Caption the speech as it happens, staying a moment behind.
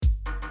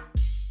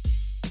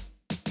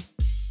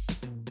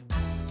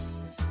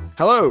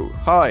Hello,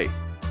 hi,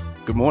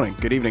 good morning,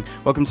 good evening.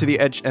 Welcome to the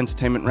Edge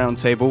Entertainment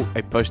Roundtable,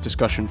 a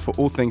post-discussion for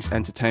all things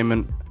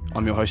entertainment.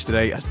 I'm your host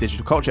today as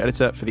digital culture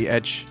editor for the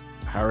Edge,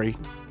 Harry.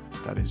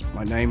 That is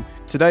my name.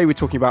 Today we're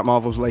talking about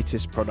Marvel's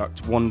latest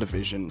product,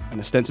 WandaVision, an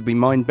ostensibly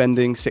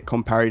mind-bending,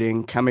 sitcom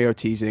parodying, cameo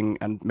teasing,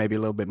 and maybe a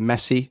little bit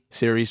messy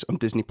series on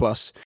Disney+,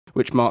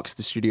 which marks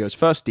the studio's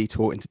first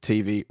detour into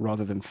TV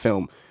rather than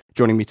film.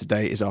 Joining me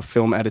today is our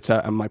film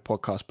editor and my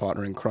podcast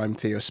partner in crime,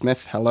 Theo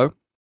Smith. Hello.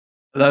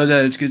 Hello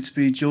there, it's good to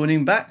be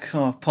joining back,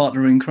 our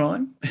partner in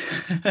crime.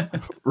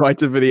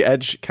 Writer for the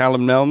Edge,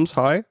 Callum Nelms.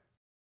 Hi.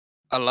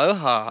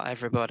 Aloha,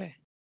 everybody.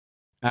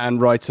 And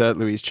writer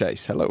Louise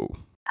Chase. Hello.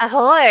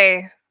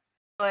 Ahoy.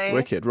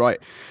 Wicked, right.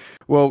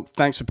 Well,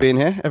 thanks for being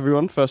here,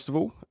 everyone, first of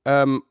all.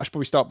 I should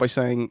probably start by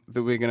saying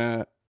that we're going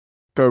to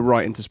go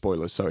right into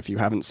spoilers. So if you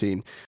haven't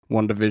seen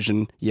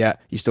WandaVision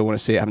yet, you still want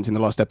to see it, haven't seen the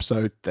last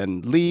episode,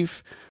 then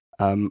leave.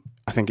 I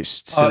think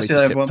it's silly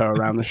to tiptoe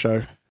around the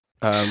show.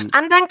 And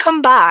then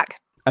come back.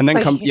 And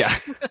then please.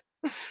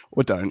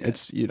 Or don't.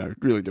 It's,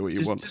 really do what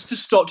you want. Just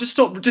stop. Just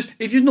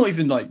if you're not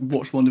even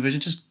watch WandaVision,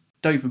 just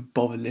don't even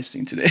bother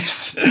listening to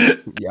this.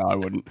 Yeah, I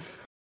wouldn't.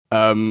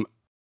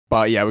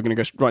 But yeah, we're going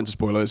to go right into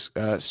spoilers.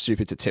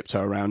 Stupid to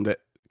tiptoe around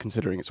it,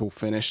 considering it's all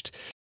finished.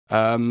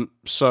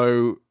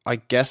 So I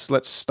guess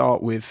let's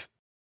start with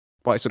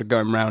by sort of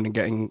going around and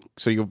getting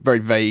your very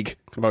vague,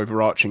 kind of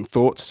overarching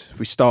thoughts. If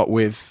we start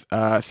with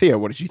Theo,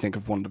 what did you think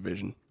of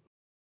WandaVision?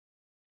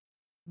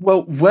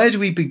 Well, where do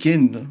we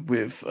begin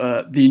with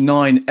the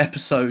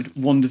 9-episode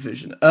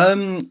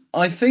WandaVision?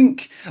 I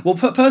think,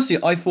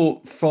 personally, I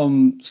thought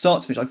from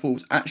start to finish, I thought it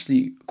was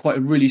actually quite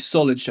a really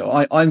solid show.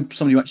 I'm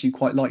somebody who actually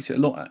quite liked it a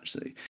lot,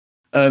 actually.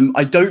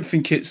 I don't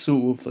think it's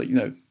sort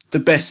of the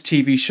best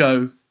TV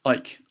show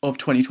of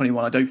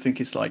 2021. I don't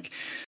think it's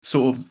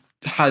sort of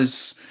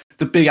has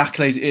the big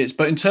accolades it is,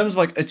 but in terms of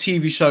a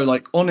TV show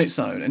on its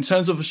own, in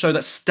terms of a show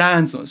that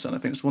stands on its own, I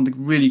think it's one of the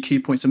really key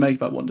points to make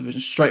about WandaVision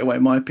straight away,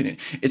 in my opinion.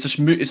 It's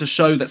a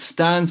show that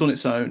stands on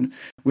its own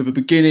with a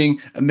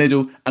beginning, a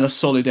middle, and a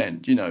solid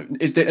end. And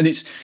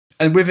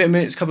with it,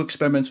 it's a couple of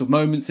experimental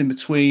moments in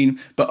between,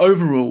 but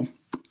overall,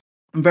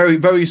 very,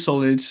 very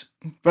solid,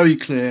 very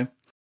clear,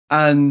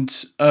 and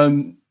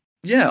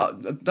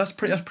that's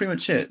pretty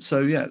much it.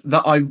 So yeah,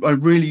 that I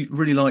really,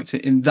 really liked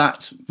it in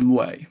that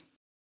way.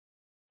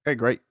 Okay,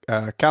 great.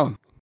 Callum?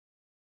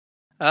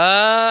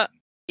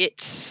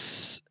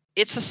 It's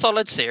a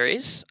solid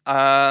series.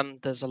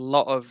 There's a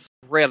lot of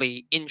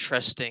really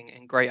interesting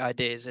and great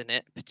ideas in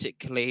it,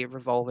 particularly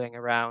revolving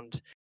around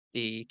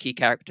the key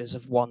characters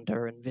of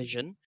Wanda and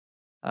Vision.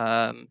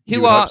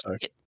 You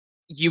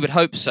would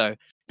hope so.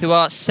 Who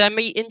are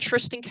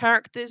semi-interesting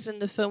characters in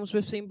the films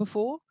we've seen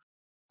before.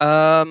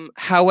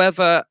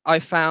 However, I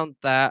found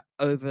that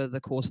over the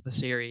course of the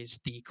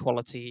series, the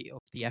quality of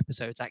the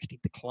episodes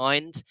actually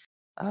declined.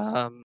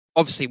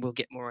 Obviously, we'll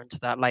get more into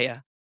that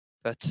later,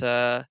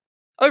 but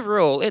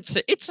overall,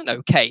 it's an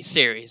okay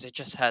series. It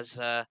just has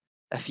a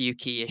few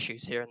key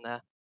issues here and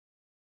there.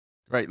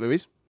 Great,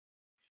 Louise.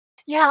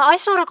 Yeah, I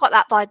sort of got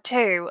that vibe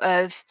too.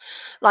 Of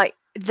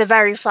the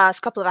very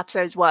first couple of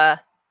episodes were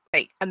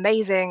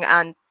amazing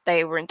and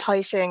they were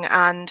enticing,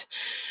 and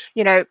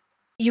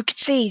you could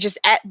see just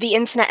the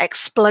internet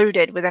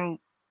exploded within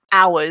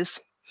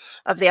hours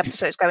of the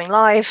episodes going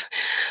live,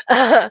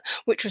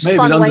 which was maybe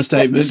fun. An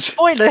understatement.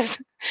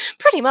 Spoilers,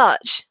 pretty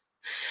much.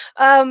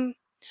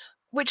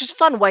 Which was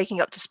fun waking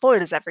up to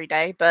spoilers every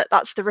day, but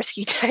that's the risk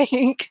you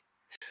take.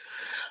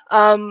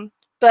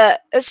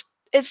 But as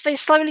they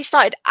slowly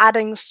started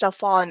adding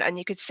stuff on, and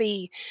you could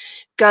see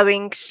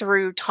going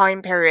through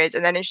time periods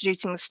and then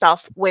introducing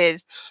stuff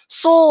with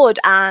Sword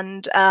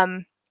and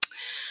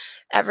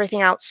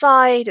everything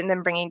outside, and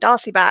then bringing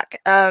Darcy back.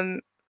 I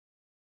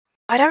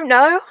don't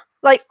know.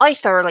 I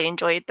thoroughly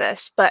enjoyed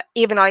this, but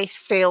even I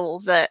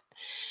feel that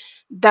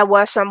there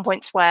were some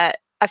points where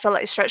I felt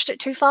like it stretched it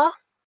too far.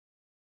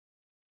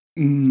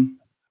 I'm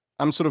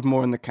sort of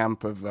more in the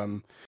camp of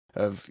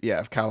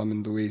Callum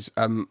and Louise.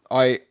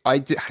 I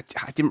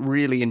didn't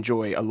really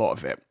enjoy a lot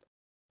of it.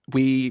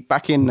 We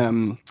back in I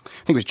think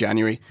it was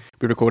January,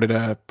 we recorded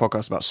a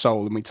podcast about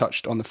Soul, and we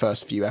touched on the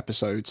first few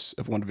episodes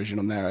of WandaVision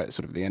on there at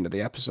sort of the end of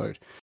the episode.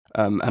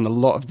 And a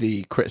lot of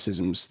the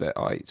criticisms that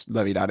I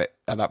levied at it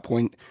at that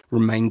point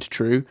remained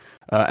true,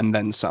 and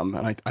then some.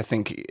 And I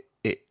think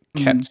it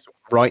kept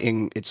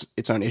writing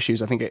its own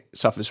issues. I think it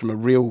suffers from a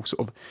real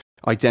sort of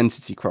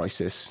identity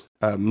crisis,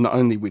 not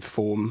only with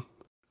form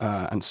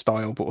and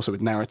style, but also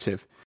with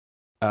narrative.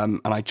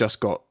 And I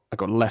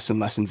got less and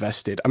less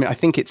invested. I mean, I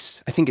think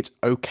it's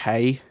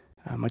okay.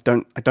 I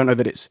don't know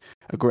that it's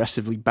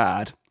aggressively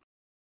bad,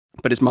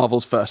 but it's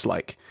Marvel's first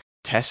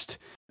test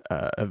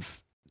of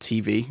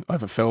TV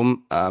over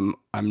film. I'm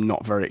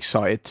not very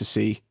excited to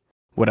see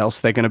what else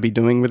they're going to be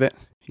doing with it.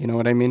 You know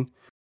what I mean?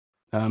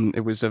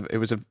 It was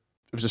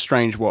a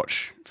strange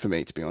watch for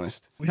me, to be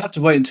honest. We had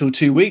to wait until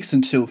 2 weeks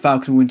until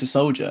Falcon and Winter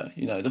Soldier.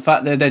 The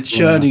fact that they're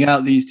churning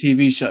out these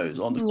TV shows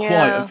on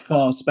quite a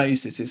fast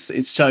basis,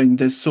 it's showing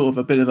there's sort of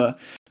a bit of a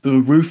bit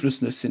of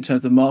ruthlessness in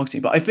terms of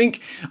marketing. But I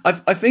think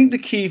the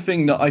key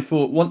thing that I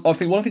thought one of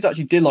the things I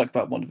actually did like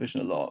about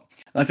WandaVision a lot,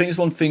 and I think it's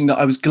one thing that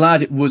I was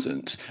glad it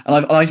wasn't,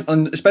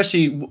 and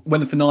especially when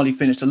the finale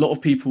finished, a lot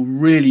of people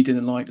really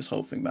didn't like this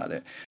whole thing about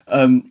it.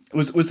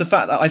 Was the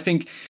fact that I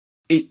think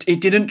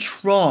it didn't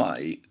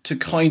try to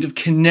kind of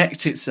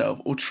connect itself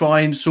or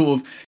try and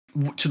sort of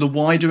to the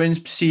wider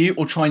MCU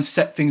or try and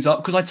set things up.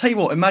 Because I tell you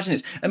what, imagine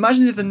if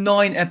the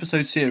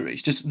 9-episode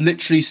series just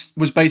literally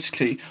was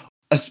basically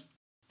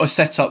a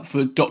setup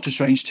for Doctor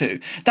Strange 2.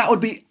 That would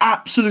be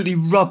absolutely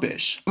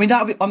rubbish. I mean,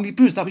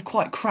 that'd be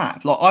quite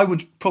crap. Like, I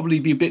would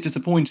probably be a bit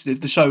disappointed if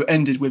the show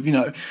ended with, you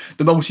know,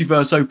 the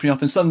multiverse opening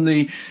up and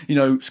suddenly, you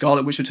know,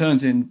 Scarlet Witch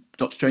returns in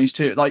Doctor Strange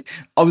 2. Like,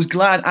 I was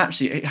glad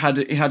actually it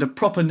had a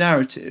proper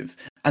narrative,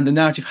 and the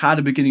narrative had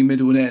a beginning,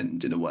 middle, and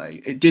end in a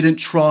way. It didn't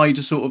try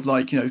to sort of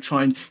like, you know,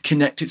 try and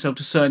connect itself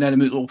to certain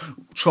elements or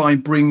try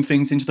and bring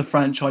things into the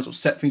franchise or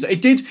set things.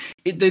 It did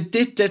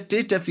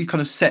definitely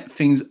kind of set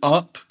things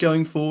up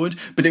going forward,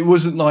 but it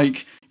wasn't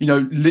like, you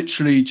know,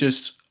 literally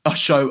just a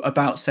show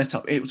about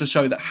setup. It was a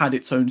show that had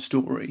its own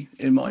story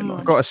in my mind.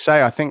 I've got to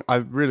say, I think I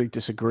really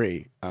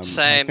disagree.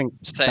 Same. I think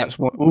Same. that's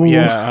what. Ooh.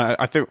 Yeah,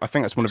 I think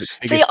that's one of its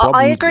biggest See,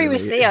 problems. I agree really,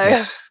 with is Theo.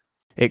 that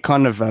it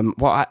kind of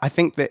I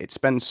think that it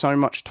spends so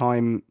much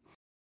time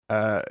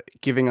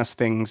giving us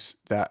things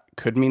that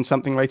could mean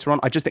something later on.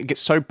 I just think it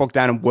gets so bogged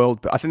down in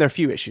world, but I think there are a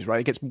few issues, right?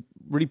 It gets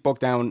really bogged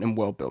down in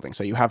world building.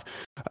 So you have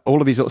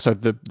all of these, also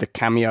the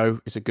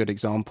cameo is a good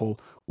example.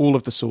 All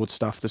of the sword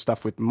stuff, the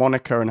stuff with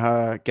Monica and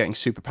her getting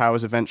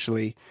superpowers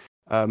eventually,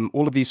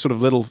 all of these sort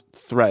of little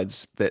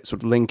threads that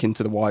sort of link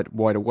into the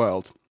wider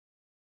world,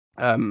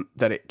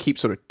 that it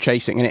keeps sort of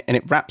chasing, and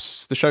it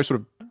wraps, the show sort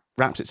of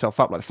wraps itself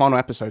up, like the final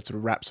episode sort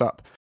of wraps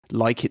up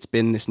like it's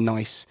been this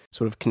nice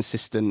sort of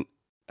consistent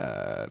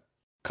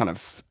kind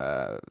of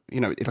you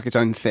know, it's like its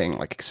own thing,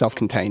 like a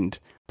self-contained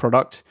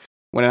product,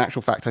 when in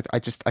actual fact I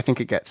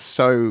think it gets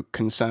so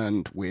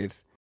concerned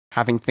with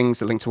having things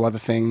that link to other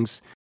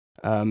things.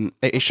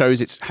 It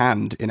shows its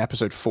hand in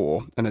episode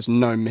 4 and there's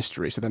no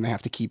mystery, so then they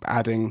have to keep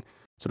adding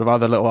sort of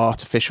other little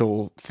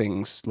artificial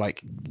things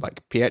like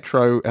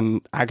Pietro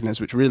and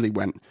Agnes, which really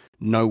went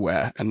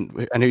nowhere,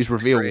 and whose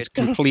reveal was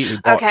completely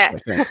botched. Okay.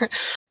 I think.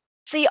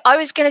 See, I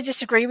was going to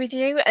disagree with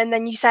you, and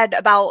then you said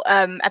about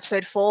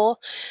episode 4.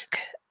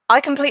 I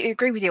completely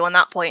agree with you on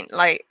that point.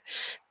 Like,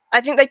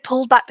 I think they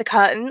pulled back the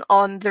curtain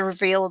on the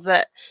reveal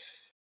that,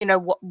 you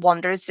know,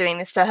 Wanda is doing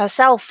this to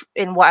herself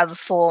in whatever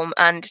form,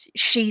 and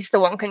she's the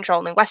one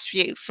controlling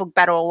Westview, for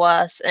better or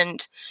worse,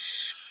 and,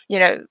 you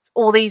know,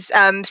 all these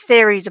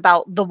theories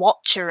about the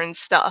Watcher and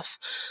stuff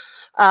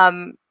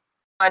aren't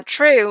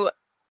true.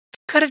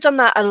 Could have done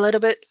that a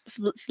little bit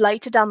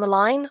later down the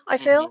line, I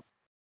feel.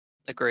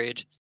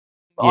 Agreed.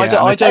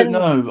 Yeah, I don't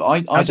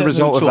know. As a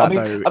result of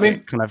that, I mean,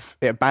 it kind of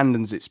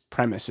abandons its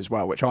premise as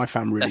well, which I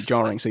found really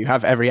jarring. So you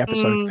have every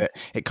episode that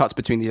it cuts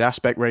between these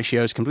aspect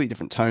ratios, completely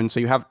different tones. So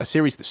you have a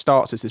series that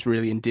starts as this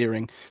really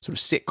endearing sort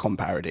of sitcom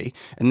parody,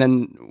 and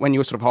then when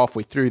you're sort of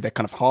halfway through, they're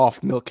kind of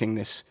half milking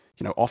this,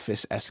 you know,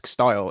 Office-esque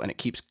style, and it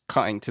keeps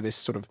cutting to this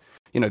sort of,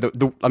 you know,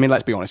 I mean,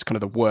 let's be honest, kind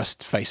of the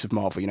worst face of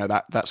Marvel. You know,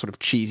 that sort of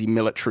cheesy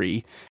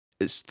military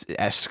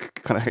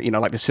esque kind of, you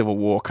know, like the Civil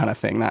War kind of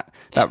thing, that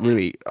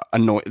really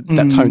annoyed,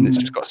 that tone that's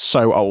just got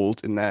so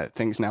old in their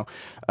things now,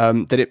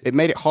 that it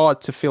made it hard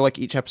to feel like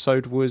each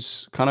episode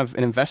was kind of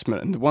an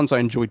investment. And the ones I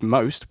enjoyed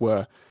most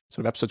were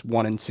sort of episodes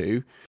 1 and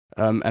 2,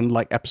 and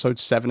like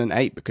episodes 7 and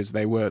 8, because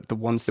they were the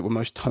ones that were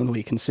most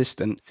tonally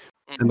consistent,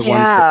 and the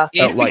ones that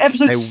felt like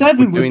episode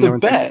 7 was the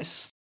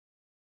best.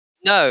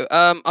 No,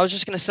 I was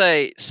just going to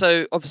say,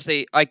 so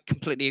obviously I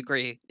completely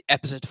agree.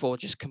 Episode 4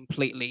 just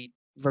completely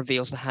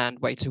reveals the hand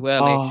way too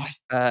early,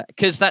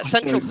 because that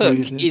central hook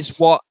is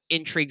what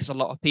intrigues a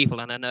lot of people.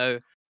 And I know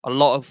a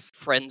lot of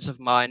friends of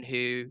mine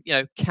who, you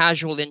know,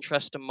 casual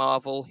interest in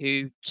Marvel,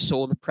 who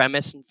saw the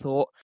premise and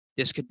thought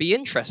this could be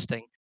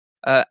interesting.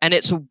 And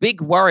it's a big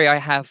worry I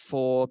have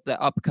for the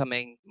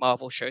upcoming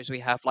Marvel shows we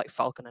have, like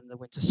Falcon and the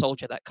Winter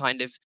Soldier, that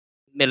kind of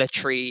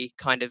military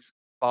kind of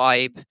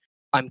vibe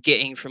I'm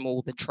getting from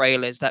all the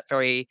trailers, that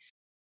very,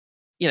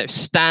 you know,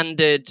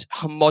 standard,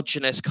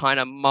 homogenous kind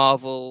of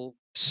Marvel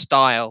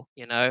style,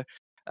 you know.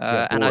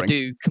 And I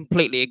do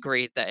completely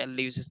agree that it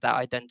loses that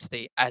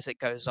identity as it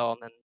goes on,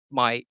 and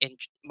my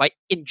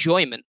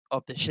enjoyment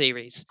of the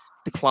series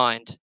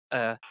declined.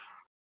 Yeah.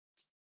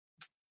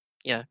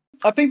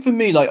 I think for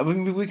me, like, I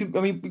mean, we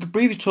could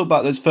briefly talk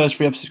about those first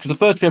 3 episodes, because the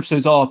first 3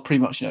 episodes are pretty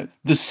much, you know,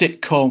 the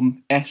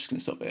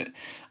sitcom-esque of it,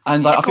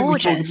 and like, I think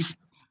gorgeous.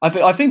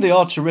 I think they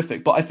are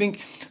terrific, but I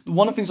think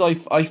one of the things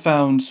I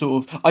found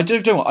sort of,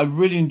 I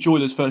really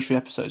enjoyed those first 3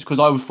 episodes, because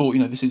I thought,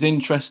 you know, this is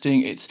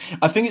interesting.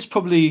 I think it's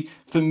probably,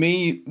 for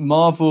me,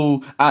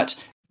 Marvel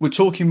we're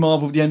talking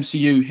Marvel, the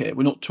MCU here.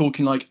 We're not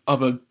talking like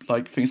other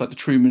like things like the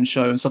Truman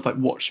Show and stuff like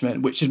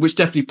Watchmen, which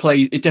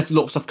definitely a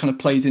lot of stuff kind of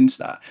plays into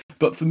that.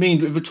 But for me,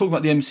 if we're talking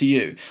about the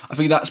MCU, I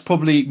think that's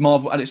probably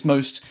Marvel at its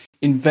most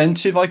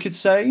inventive, I could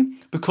say,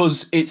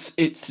 because it's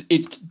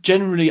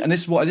generally, and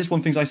this is one of the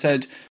things I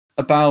said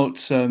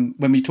about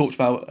when we talked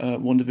about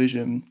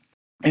WandaVision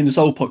in the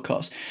Soul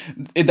podcast,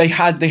 they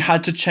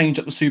had to change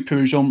up the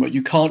superhero genre.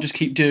 You can't just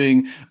keep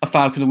doing a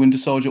Falcon and Winter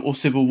Soldier or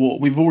Civil War.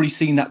 We've already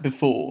seen that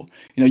before.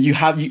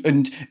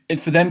 And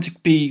for them to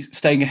be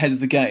staying ahead of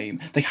the game,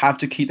 they have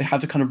to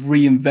kind of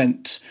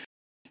reinvent,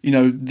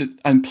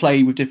 and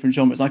play with different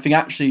genres. And I think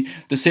actually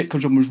the sitcom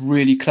genre was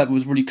really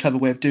clever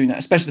way of doing that,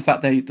 especially the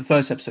fact the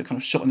first episode kind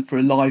of shot for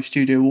a live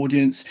studio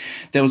audience.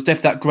 There was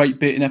definitely that great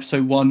bit in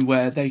episode 1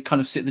 where they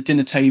kind of sit at the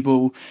dinner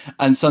table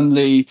and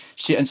suddenly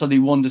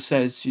Wanda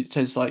says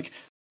like,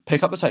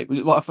 pick up the tape.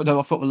 Well, I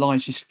forgot the line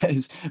she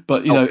says,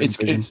 but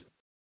it's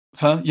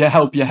her. Yeah,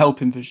 help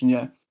him, Vision.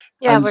 Yeah.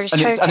 Yeah, and, we're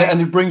just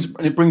and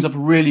it brings up a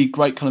really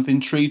great kind of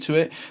intrigue to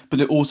it, but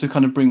it also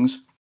kind of brings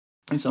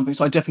something.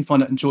 So I definitely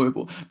find that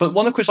enjoyable. But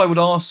one of the questions I would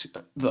ask,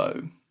 though,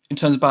 in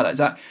terms about that, is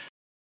that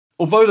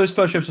although those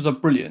first 2 episodes are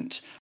brilliant,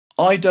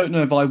 I don't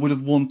know if I would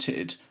have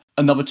wanted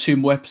another 2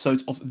 more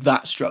episodes of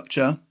that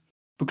structure,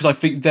 because I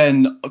think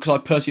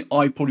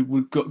I probably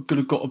would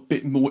have got a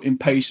bit more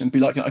impatient and be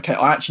like, okay,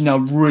 I actually now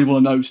really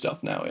want to know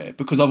stuff now here,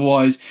 because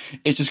otherwise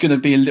it's just going to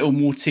be a little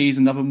more tease,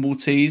 another more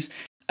tease,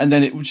 and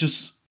then it would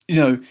just,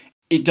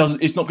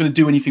 it's not going to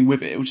do anything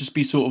with it. It would just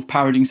be sort of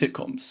parodying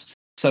sitcoms.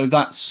 So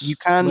you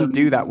can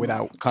do that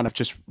without kind of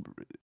just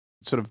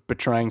sort of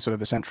betraying sort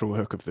of the central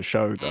hook of the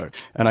show, though.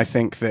 And I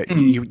think that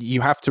you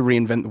have to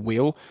reinvent the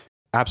wheel,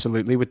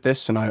 absolutely, with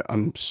this. And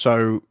I'm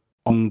so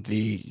on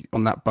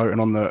that boat,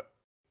 and on the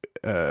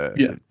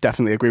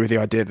definitely agree with the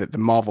idea that the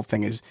Marvel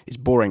thing is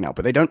boring now.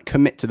 But they don't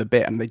commit to the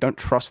bit, and they don't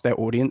trust their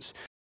audience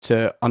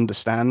to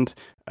understand.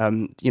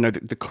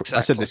 Exactly.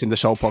 I said this in the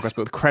Soul podcast,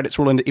 but the credits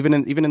are all in, even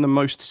in the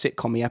most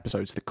sitcom-y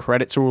episodes, the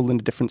credits are all in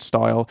a different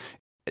style.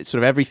 It's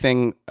sort of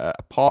everything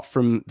apart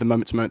from the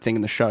moment-to-moment thing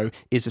in the show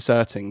is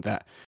asserting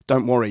that,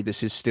 don't worry,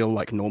 this is still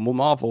like normal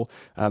Marvel.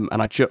 And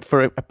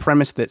for a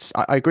premise that's,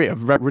 I agree, a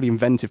really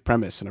inventive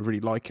premise, and I really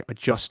like it. I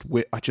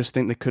just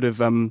think they could have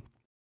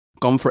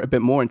gone for it a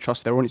bit more and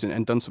trust their audience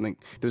and done something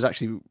that was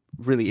actually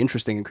really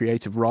interesting and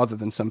creative, rather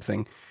than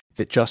something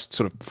that just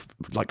sort of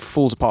like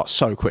falls apart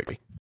so quickly.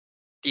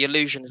 The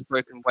illusion is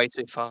broken way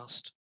too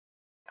fast.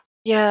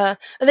 Yeah,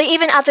 and they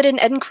even added in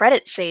end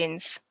credit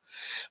scenes,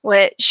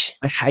 which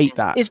I hate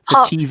that. is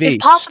part of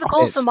the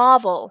course of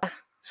Marvel.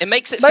 It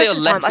makes it Most feel of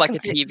the time, less like a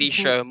TV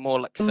show,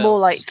 more like films. More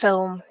like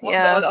film.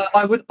 Yeah.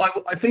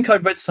 I think I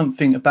read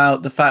something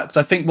about the fact.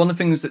 I think one of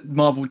the things that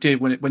Marvel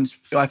did when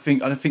I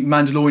think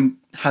Mandalorian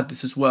had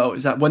this as well,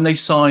 is that when they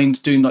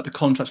signed doing like the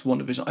contracts for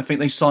WandaVision, I think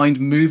they signed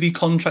movie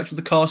contracts with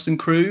the cast and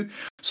crew.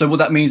 So what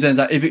that means then is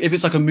that if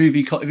it's like a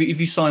movie, if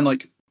you sign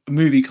like a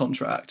movie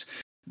contract,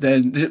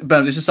 then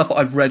this is stuff that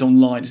I've read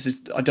online.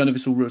 I don't know if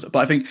it's all real, but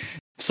I think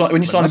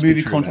when you sign a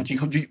movie contract,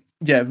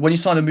 when you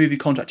sign a movie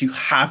contract, you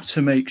have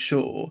to make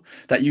sure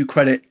that you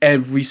credit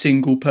every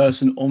single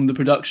person on the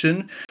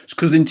production.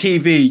 Because in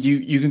TV,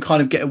 you can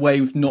kind of get away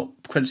with not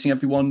crediting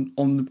everyone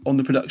on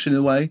the production in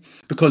a way,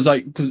 because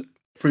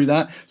through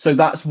that. So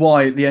that's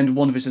why at the end of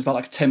one of it is about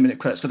like 10-minute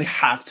credits, because they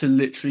have to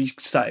literally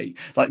say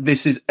like,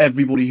 this is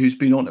everybody who's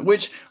been on it,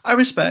 which I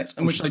respect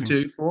and which I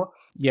do for.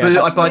 Yeah,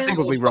 but I think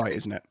probably right,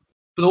 isn't it?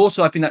 But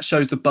also, I think that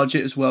shows the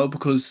budget as well,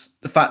 because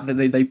the fact that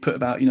they put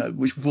about,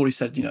 which we've already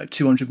said,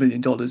 $200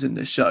 million in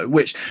this show,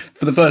 which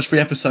for the first 3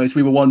 episodes,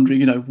 we were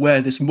wondering,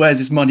 where's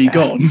this money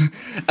gone?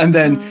 And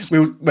then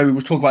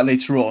we'll talk about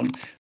later on,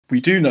 we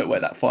do know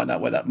where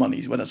that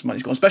money's gone,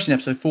 especially in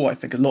episode 4. I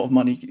think a lot of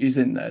money is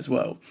in there as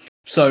well.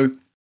 So,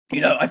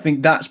 I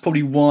think that's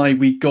probably why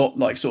we got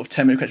like sort of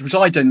 10-minute credits, which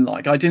I didn't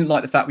like. I didn't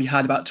like the fact we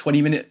had about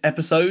 20-minute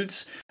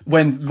episodes,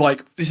 when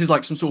like this is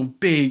like some sort of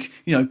big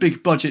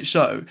budget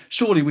show.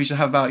 Surely we should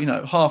have about,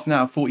 half an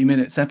hour, 40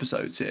 minutes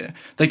episodes here.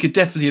 They could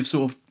definitely have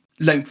sort of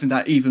lengthened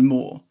that even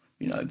more,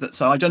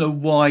 so I don't know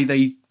why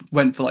they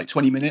went for like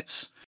 20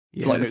 minutes.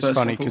 Yeah, like it's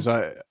funny because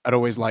I'd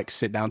always like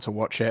sit down to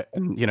watch it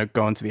and,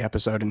 go onto the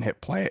episode and hit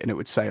play it, and it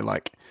would say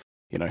like,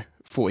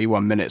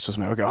 41 minutes or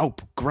something. I go, oh,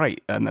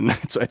 great. And then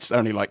it's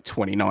only like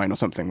 29 or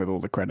something with all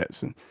the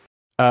credits. And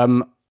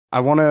I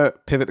want to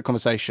pivot the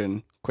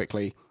conversation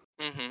quickly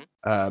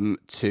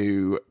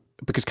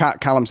because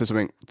Callum said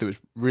something that was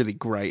really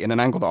great, in an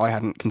angle that I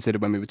hadn't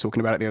considered when we were talking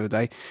about it the other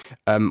day,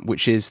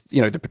 which is,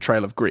 the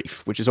portrayal of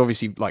grief, which is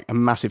obviously like a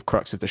massive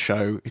crux of the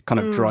show. It kind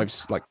of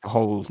drives like the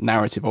whole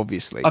narrative,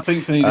 obviously. I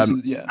think for me,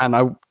 and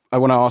I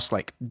want to ask,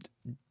 like,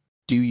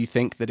 do you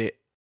think that it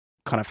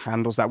kind of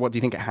handles that? What do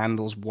you think it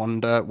handles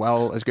Wanda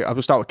well? As good? I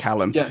will start with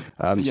Callum,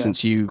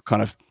 since you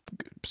kind of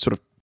sort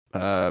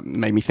of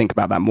made me think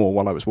about that more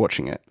while I was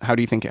watching it. How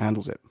do you think it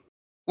handles it?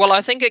 Well,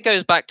 I think it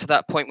goes back to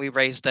that point we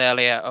raised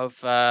earlier of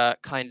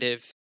kind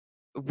of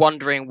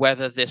wondering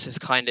whether this is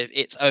kind of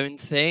its own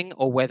thing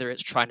or whether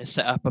it's trying to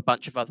set up a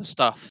bunch of other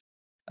stuff.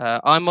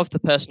 I'm of the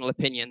personal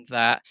opinion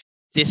that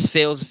this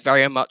feels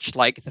very much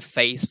like the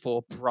Phase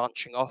 4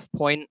 branching off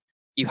point.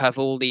 You have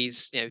all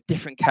these,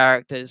 different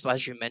characters,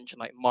 as you mentioned,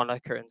 like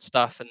Monica and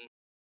stuff, and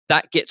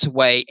that gets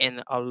in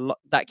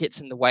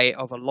the way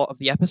of a lot of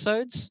the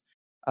episodes.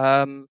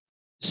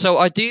 So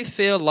I do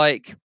feel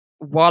like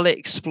while it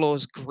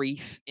explores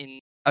grief in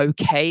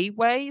okay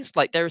ways.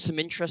 Like there are some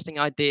interesting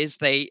ideas.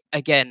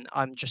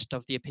 I'm just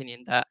of the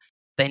opinion that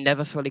they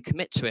never fully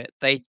commit to it.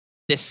 I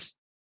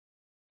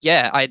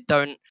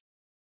don't.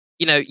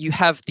 You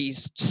have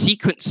these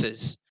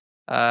sequences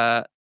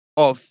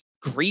of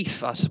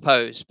grief, I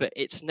suppose, but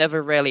it's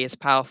never really as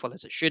powerful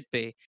as it should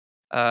be.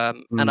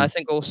 And I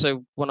think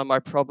also one of my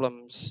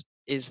problems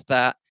is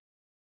that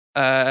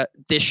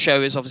this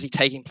show is obviously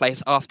taking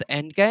place after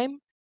Endgame,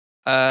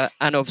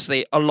 and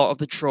obviously a lot of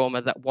the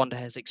trauma that Wanda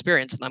has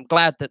experienced. And I'm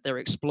glad that they're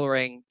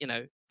exploring,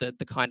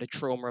 the kind of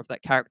trauma of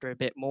that character a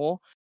bit more.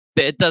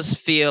 But it does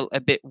feel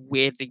a bit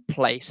weirdly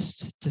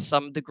placed to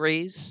some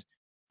degrees,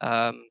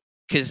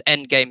 because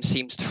Endgame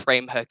seems to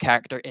frame her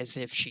character as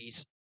if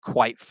she's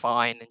quite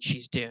fine and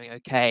she's doing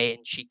okay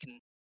and she can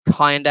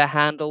kind of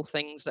handle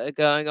things that are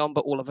going on.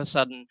 But all of a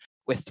sudden,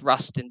 we're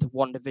thrust into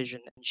WandaVision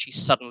and she's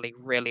suddenly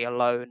really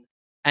alone,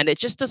 and it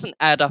just doesn't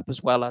add up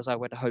as well as I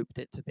would have hoped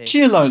it to be.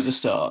 She alone at the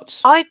start.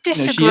 I She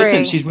isn't.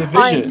 disagree. She's with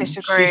I Vision.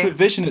 disagree. She's with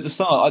Vision at the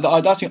start.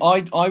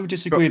 I would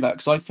disagree with that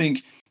because I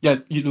think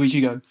Luigi,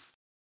 you go.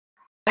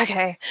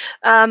 Okay.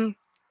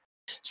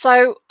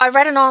 So I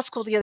read an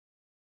article the other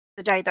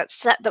day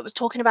that was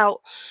talking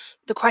about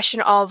the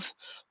question of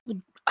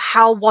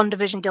how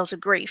WandaVision deals with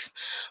grief,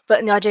 but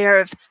in the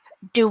idea of,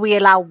 do we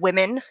allow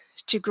women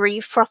to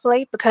grieve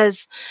properly?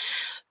 Because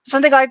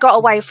something I got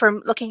away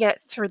from looking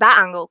at through that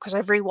angle, because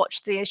I've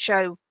rewatched the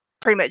show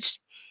pretty much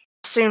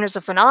as soon as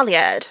the finale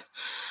aired,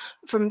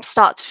 from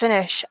start to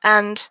finish,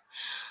 and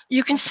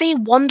you can see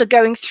Wanda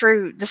going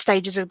through the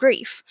stages of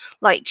grief.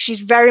 Like,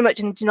 she's very much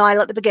in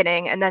denial at the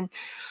beginning, and then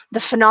the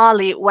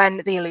finale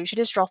when the illusion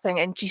is dropping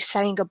and she's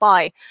saying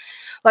goodbye.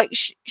 Like,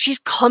 she's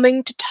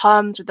coming to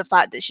terms with the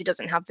fact that she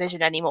doesn't have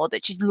Vision anymore,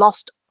 that she's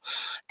lost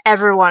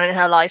everyone in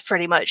her life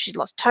pretty much. She's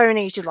lost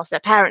Tony, she's lost her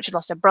parents, she's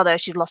lost her brother,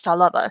 she's lost her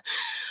lover.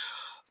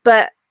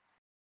 But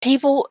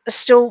people are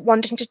still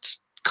wanting to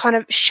kind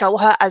of show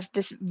her as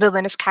this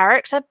villainous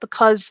character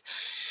because,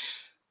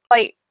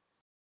 like,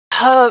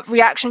 her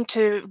reaction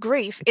to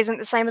grief isn't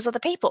the same as other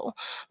people.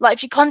 Like,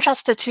 if you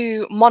contrast her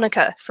to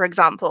Monica, for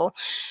example,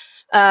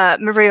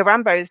 Maria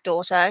Rambeau's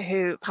daughter,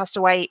 who passed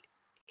away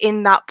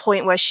in that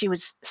point where she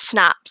was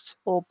snapped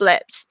or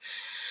blipped,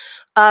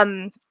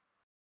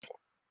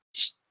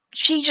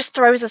 she just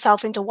throws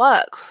herself into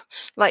work.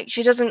 Like,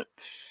 she doesn't.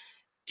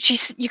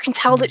 You can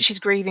tell that she's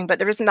grieving, but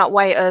there isn't that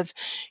way of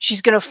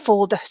she's going to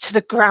fall to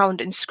the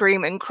ground and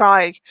scream and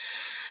cry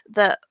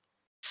that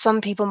some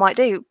people might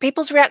do.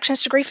 People's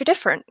reactions to grief are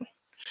different.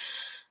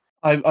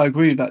 I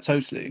agree with that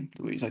totally,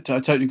 Louise. I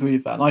totally agree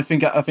with that, and I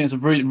think it's a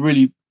really,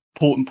 really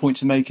important point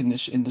to make in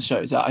the show,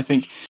 is that I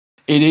think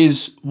it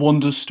is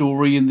Wanda's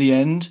story in the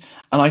end,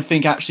 and I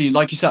think actually,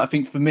 like you said, I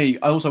think for me,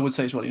 I also would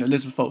say as well,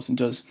 Elizabeth Olsen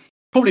does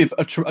probably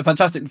a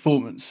fantastic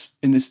performance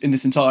in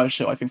this entire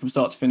show, I think, from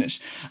start to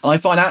finish. And I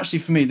find actually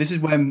for me, this is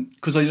when,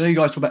 because I know you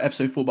guys talk about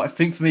episode 4, but I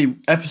think for me,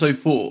 episode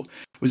 4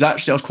 was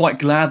actually, I was quite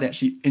glad they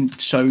actually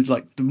showed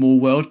like the more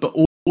world, but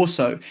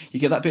also you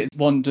get that bit of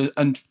Wanda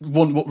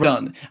what we've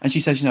done, and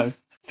she says,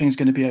 things are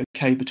going to be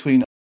okay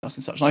between us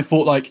and such. And I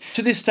thought, like,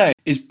 to this day,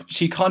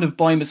 she kind of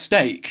by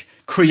mistake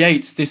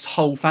creates this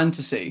whole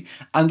fantasy.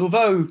 And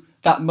although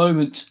that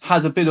moment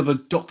has a bit of a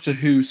Doctor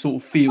Who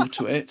sort of feel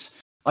to it,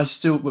 I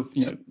still,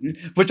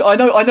 which I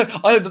know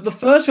that the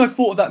first thing I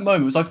thought of that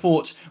moment was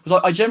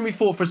I generally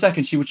thought for a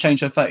second she would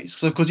change her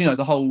face, because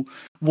the whole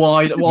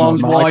wide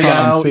arms wide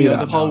out,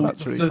 the whole.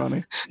 That's really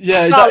funny.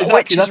 Yeah,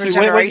 exactly. That's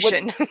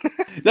regeneration.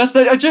 That's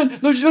but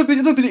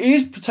it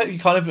is particularly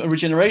kind of a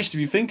regeneration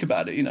if you think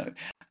about it,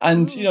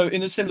 and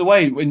in a similar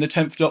way in the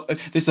 10th Doctor,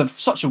 this is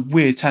such a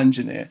weird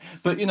tangent here,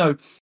 but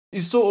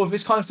it's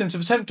kind of similar to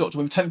the 10th Doctor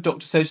when the 10th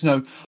Doctor says,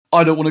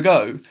 I don't want to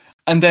go.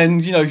 And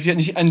then,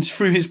 and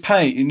through his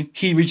pain,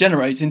 he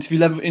regenerates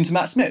into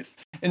Matt Smith.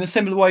 In a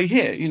similar way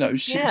here,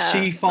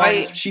 she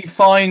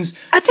finds.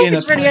 I think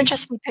it's really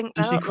interesting to think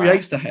that. And she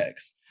creates the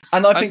hex.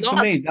 And I think for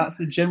me, that's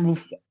a general.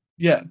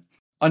 Yeah,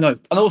 I know.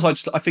 And also,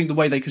 I think the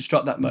way they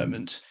construct that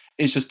moment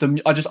is just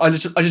I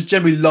just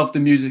generally love the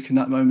music in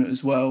that moment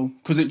as well,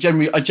 because I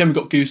generally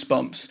got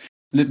goosebumps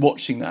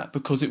watching that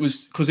because it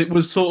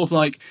was sort of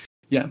like,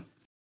 yeah.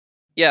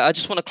 Yeah, I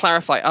just want to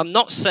clarify. I'm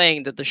not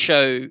saying that the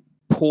show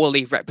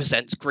poorly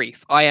represents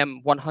grief. I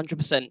am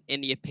 100% in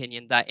the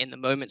opinion that in the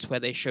moments where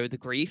they show the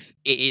grief,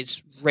 it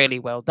is really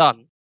well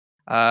done.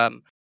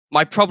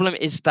 My problem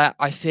is that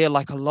I feel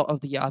like a lot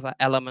of the other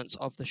elements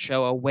of the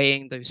show are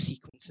weighing those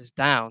sequences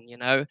down.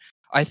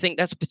 I think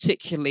that's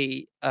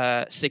particularly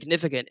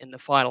significant in the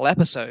final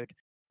episode,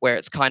 where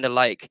it's kind of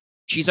like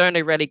she's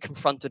only really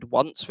confronted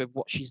once with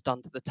what she's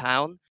done to the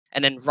town,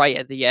 and then right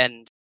at the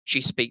end she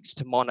speaks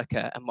to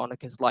Monica, and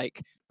Monica's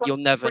like, "You'll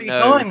never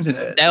know.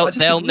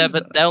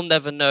 They'll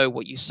never know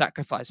what you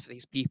sacrifice for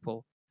these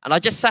people." And I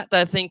just sat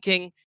there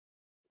thinking,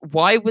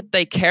 why would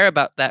they care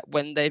about that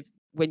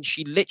when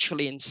she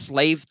literally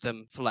enslaved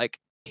them for like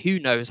who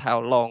knows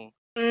how long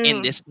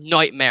in this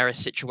nightmarish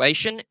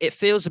situation? It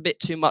feels a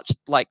bit too much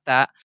like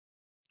that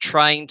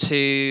kind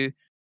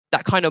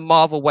of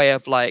Marvel way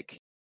of like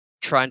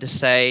trying to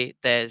say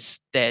there's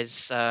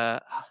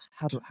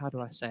how do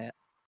I say it?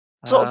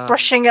 Sort of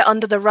brushing it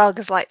under the rug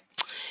is like,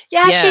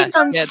 she's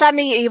done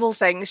semi-evil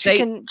things. We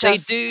can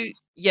just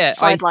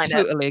sideline I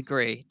totally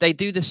agree. They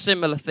do the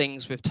similar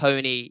things with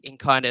Tony in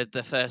kind of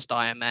the first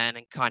Iron Man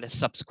and kind of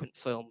subsequent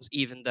films,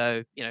 even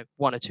though,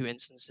 one or two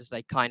instances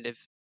they kind of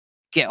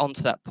get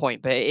onto that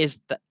point. But it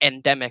is the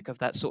endemic of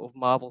that sort of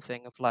Marvel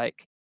thing of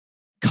like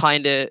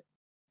kind of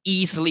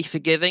easily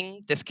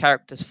forgiving this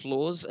character's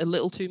flaws a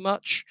little too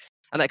much.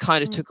 And that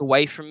kind of took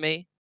away from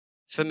me.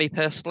 For me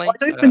personally, I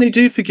don't think they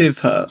do forgive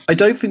her. I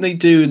don't think they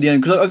do in the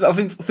end, because I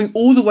think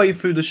all the way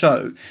through the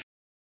show.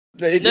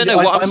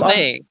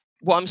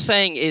 What I'm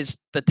saying is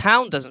the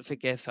town doesn't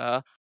forgive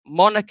her.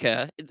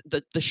 Monica,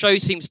 the show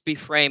seems to be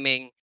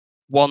framing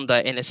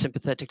Wanda in a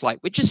sympathetic light,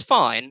 which is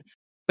fine.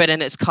 But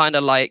then it's kind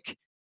of like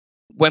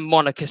when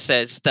Monica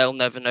says they'll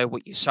never know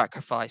what you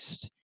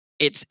sacrificed.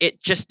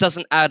 It just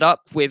doesn't add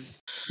up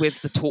with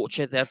the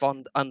torture they've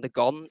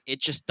undergone.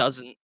 It just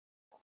doesn't.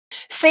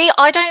 See,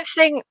 I don't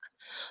think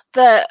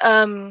that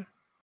I'm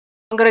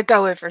gonna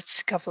go over it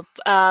a couple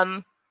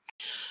of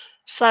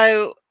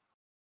so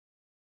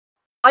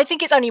I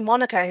think it's only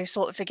Monica who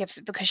sort of forgives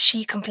it because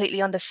she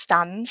completely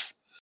understands.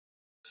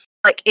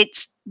 Like,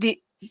 it's the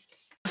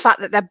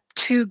fact that they're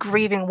two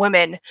grieving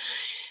women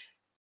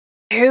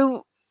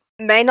who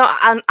may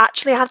not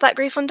actually have that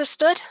grief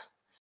understood.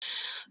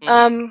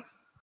 And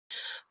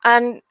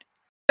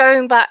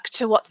going back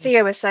to what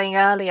Theo was saying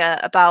earlier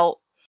about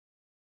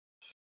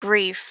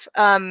grief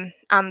and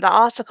the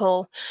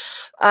article,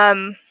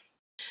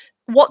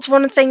 what's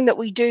one thing that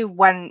we do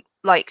when,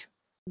 like,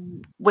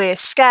 we're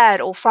scared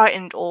or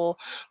frightened or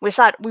we're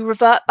sad? We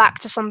revert back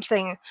to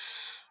something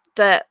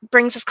that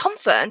brings us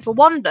comfort. And for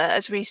Wanda,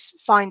 as we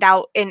find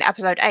out in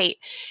episode 8,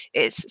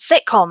 it's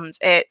sitcoms,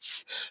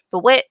 it's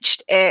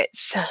Bewitched,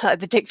 it's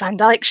the Dick Van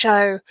Dyke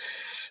Show,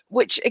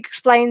 which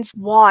explains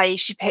why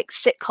she picked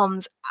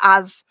sitcoms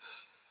as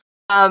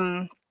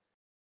the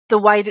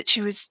way that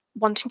she was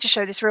wanting to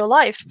show this real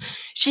life.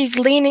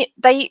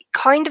 They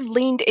kind of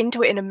leaned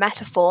into it in a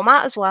meta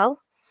format as well,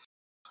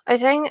 I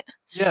think.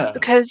 Yeah.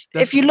 Because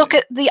definitely. if you look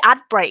at the ad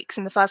breaks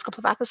in the first couple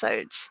of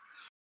episodes,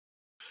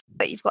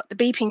 that you've got the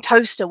beeping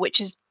toaster,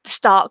 which is the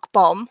Stark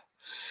bomb,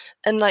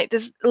 and like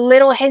there's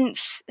little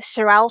hints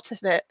throughout of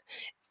it,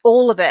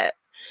 all of it,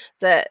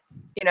 that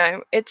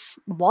it's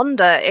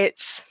Wanda,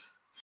 it's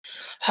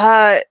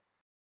her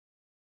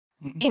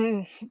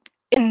in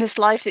this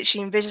life that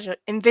she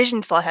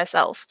envisioned for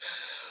herself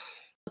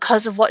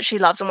because of what she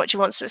loves and what she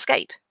wants to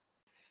escape.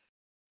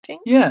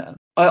 Yeah,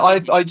 I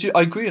do,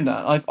 I agree in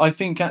that. I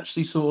think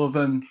actually sort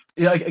of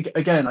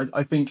again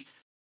I think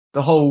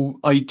the whole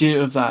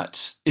idea of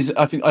that is,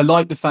 I think I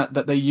like the fact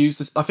that they use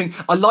this. I think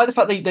I like the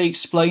fact they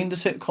explain the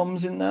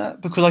sitcoms in that,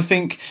 because I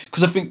think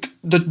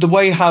the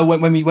way how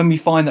when we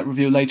find that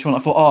reveal later on, I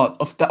thought,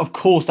 of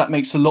course that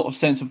makes a lot of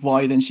sense of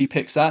why then she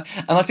picks that.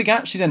 And I think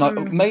actually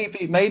then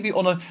maybe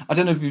on I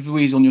don't know if you've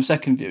Louise on your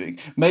second viewing,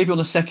 maybe on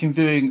a second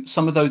viewing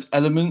some of those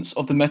elements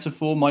of the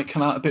metaphor might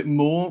come out a bit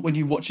more when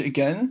you watch it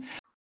again.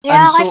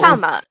 Yeah, I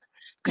found that.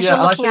 Because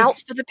you're looking out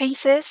for the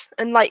pieces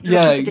and like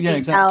looking for the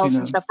details exactly,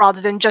 and stuff,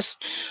 rather than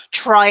just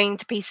trying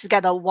to piece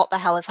together what the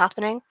hell is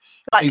happening.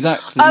 Like,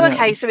 exactly.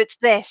 Okay, so it's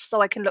this, so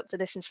I can look for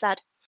this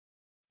instead.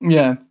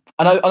 Yeah,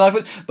 but I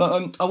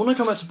want to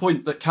come back to the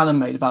point that Callum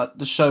made about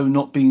the show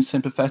not being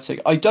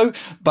sympathetic.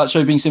 About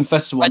show being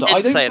sympathetic to Wanda. I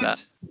didn't say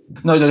that.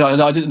 No,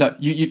 I didn't.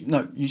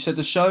 No, you said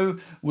the show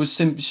was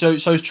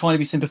show's trying to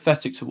be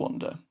sympathetic to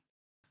Wanda,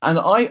 and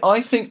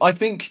I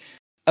think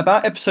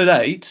about episode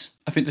 8,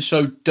 I think the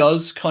show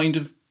does kind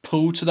of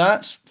pull to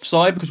that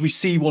side, because we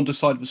see Wanda's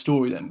side of the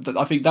story. Then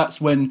I think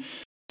that's when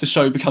the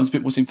show becomes a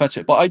bit more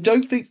sympathetic. But I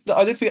don't think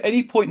at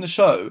any point in the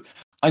show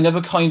I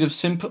never kind of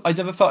I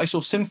never felt I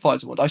sort of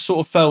sympathised with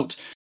Wanda.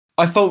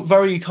 I felt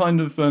very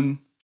kind of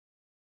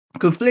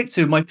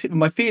conflicted with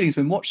my feelings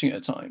when watching it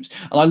at times.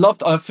 And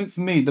I think for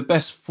me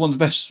one of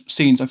the best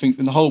scenes I think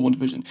in the whole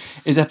WandaVision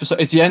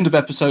is the end of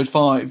episode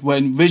 5,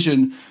 when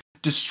Vision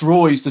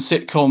destroys the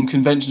sitcom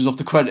conventions of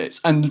the credits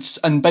and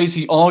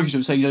basically argues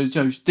with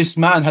saying, this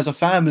man has a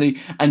family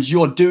and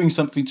you're doing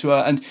something to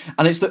her, and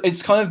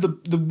it's kind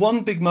of the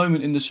one big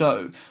moment in the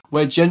show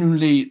where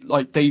genuinely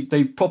like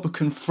they proper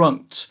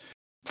confront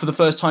for the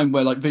first time,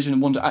 where like Vision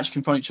and Wanda actually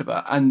confront each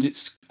other, and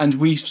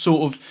we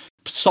sort of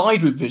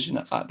side with Vision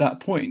at that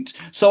point.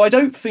 So I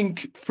don't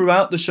think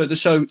throughout the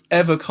show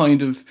ever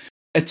kind of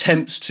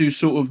attempts to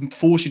sort of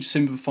force you to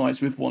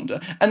sympathise with Wanda.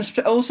 And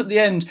also at the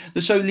end,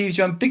 the show leaves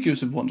you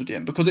ambiguous with Wanda at the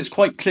end, because it's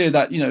quite clear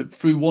that,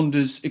 through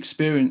Wanda's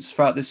experience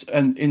throughout this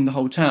and in the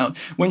whole town,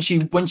 when she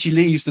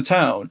leaves the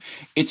town,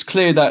 it's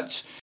clear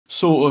that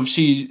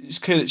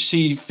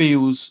she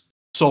feels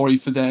sorry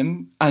for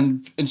them,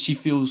 and she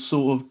feels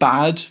sort of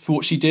bad for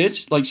what she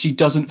did. Like she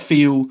doesn't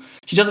feel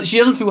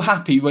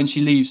happy when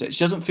she leaves it.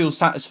 She doesn't feel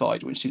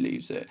satisfied when she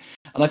leaves it.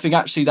 And I think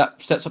actually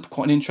that sets up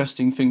quite an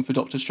interesting thing for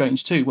Doctor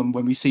Strange too, when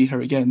we see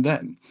her again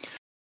then.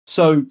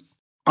 So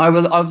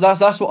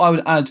that's what I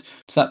would add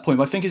to that point.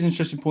 But I think it's an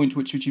interesting point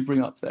which you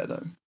bring up there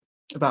though.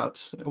 I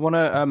want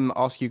to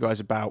ask you guys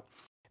about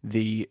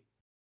the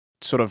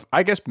sort of,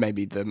 I guess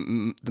maybe the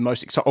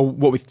most exciting, or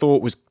what we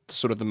thought was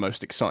sort of the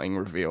most exciting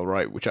reveal,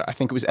 right? Which I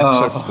think it was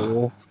episode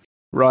 4,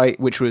 right?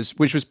 Which was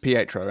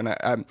Pietro,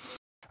 and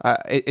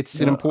it's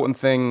an important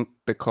thing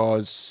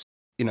because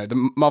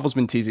the Marvel's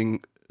been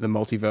teasing the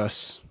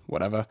multiverse,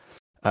 whatever,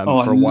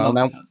 for a while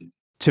now.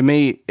 To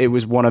me, it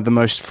was one of the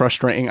most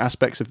frustrating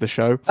aspects of the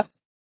show,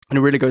 and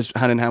it really goes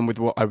hand in hand with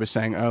what I was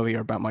saying earlier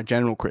about my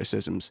general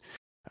criticisms.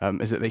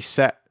 Is that they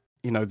set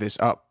this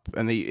up,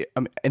 and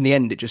in the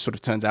end, it just sort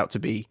of turns out to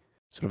be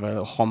sort of a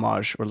little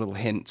homage or a little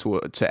hint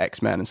to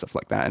X-Men and stuff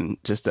like that, and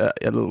just a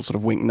little sort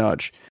of wink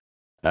nudge.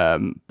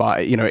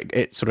 But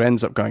it sort of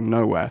ends up going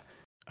nowhere,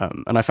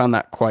 and I found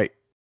that quite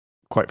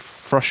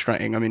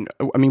frustrating. I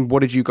mean, what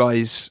did you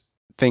guys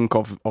think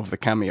of the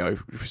cameo?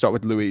 We start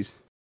with Louise.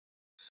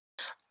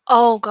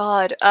 Oh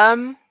God.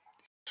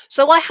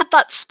 So I had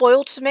that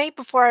spoiled for me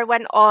before I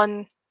went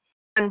on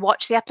and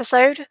watched the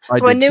episode,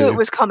 so I knew it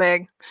was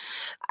coming.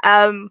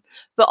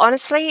 But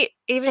honestly,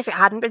 even if it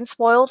hadn't been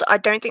spoiled, I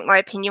don't think my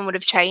opinion would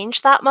have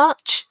changed that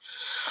much.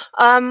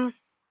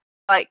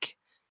 Like,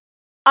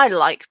 I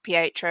like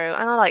Pietro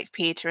and I like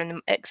Peter in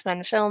the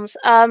X-Men films.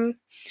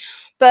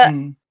 But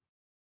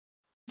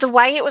the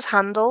way it was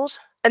handled,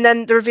 and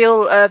then the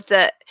reveal of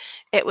that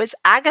it was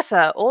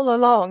Agatha all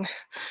along.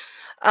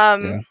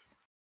 Yeah.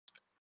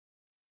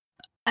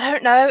 I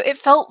don't know. It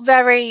felt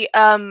very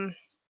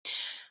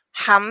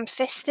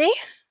ham-fisty,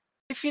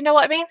 if you know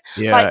what I mean.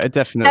 Yeah, like, it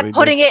definitely. They're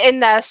putting it in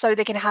there so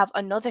they can have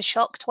another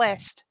shock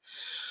twist.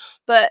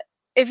 But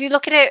if you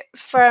look at it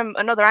from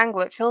another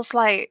angle, it feels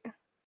like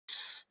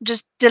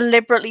just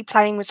deliberately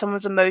playing with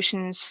someone's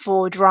emotions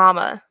for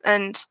drama,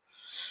 and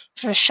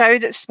for a show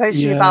that's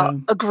supposed to be about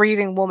a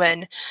grieving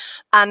woman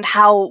and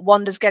how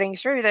Wanda's getting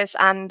through this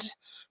and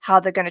how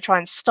they're going to try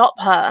and stop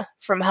her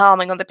from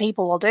harming other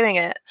people while doing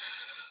it.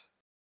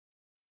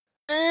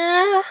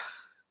 I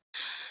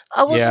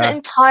wasn't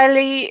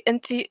entirely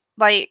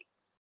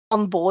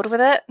on board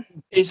with it.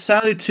 It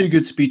sounded too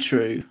good to be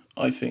true,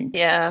 I think.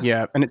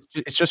 Yeah, and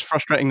it's just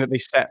frustrating that they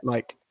set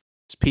like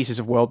pieces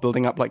of world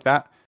building up like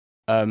that,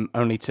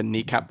 only to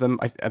kneecap them.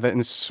 I think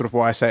this is sort of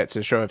why I say it's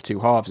a show of two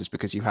halves, is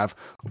because you have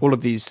all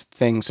of these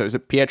things. So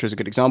Pietro's a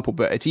good example,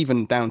 but it's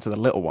even down to the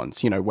little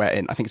ones. Where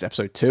I think it's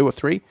episode 2 or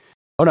 3.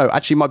 Oh no,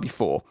 actually, it might be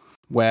 4,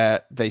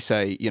 where they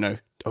say,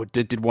 oh,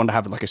 did Wanda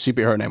have like a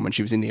superhero name when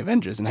she was in the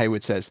Avengers? And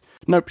Hayward says,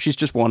 nope, she's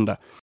just Wanda.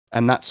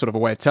 And that's sort of a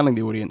way of telling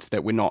the audience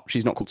that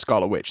she's not called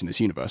Scarlet Witch in this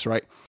universe,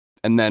 right?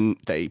 And then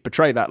they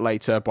portray that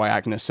later by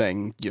Agnes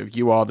saying,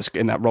 you are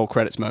in that roll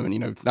credits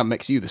moment, that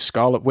makes you the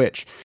Scarlet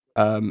Witch.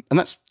 And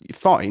that's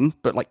fine,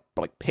 but like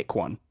pick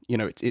one.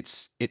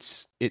 It's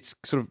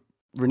sort of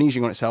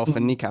reneging on itself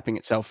and kneecapping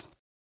itself.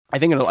 I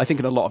think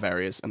in a lot of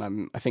areas,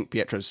 and I think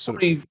Pietro's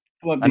sort of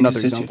another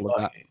example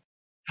of that.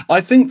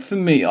 I think for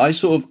me, I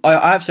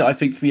have to say, I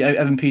think for me,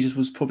 Evan Peters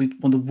was probably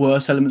one of the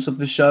worst elements of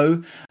the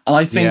show, and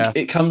I think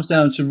it comes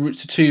down to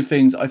two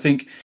things. I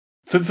think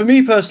for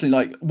me personally,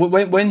 like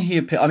when he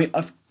appeared, I mean,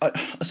 as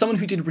someone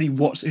who's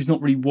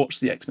not really watched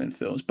the X-Men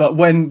films, but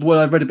when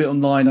I read a bit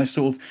online, I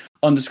sort of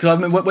understood. Because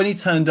I mean, when he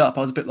turned up,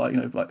 I was a bit like,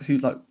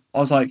 I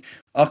was like,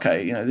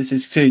 okay, this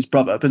is his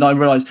brother, but then I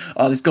realized,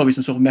 there's got to be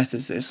some sort of meta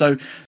to this.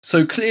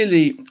 So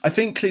clearly, I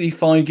think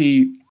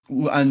Feige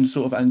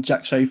and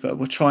Jack Schaefer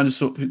were trying to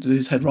sort of,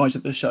 his head writer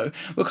of the show,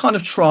 were kind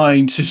of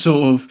trying to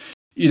sort of,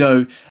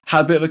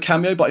 have a bit of a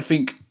cameo. But I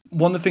think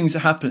one of the things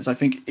that happens, I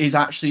think, is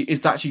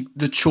actually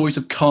the choice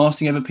of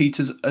casting Evan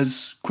Peters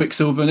as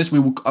Quicksilver in this. I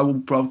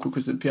will rather call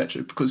Quicksilver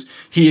Pietro because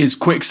he is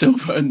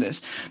Quicksilver in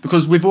this,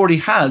 because we've already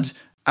had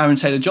Aaron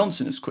Taylor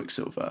Johnson as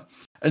Quicksilver,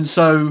 and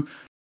so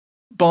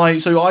I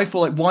thought,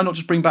 like, why not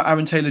just bring back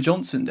Aaron Taylor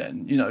Johnson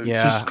then?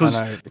 Just because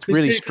it's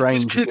really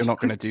strange if you're not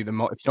going to do if you're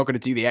not going to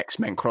do the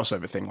X-Men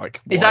crossover thing.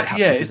 Like,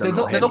 exactly, they're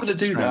not going to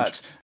do that.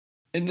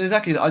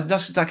 Exactly,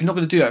 that's exactly not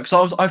going to do that. Because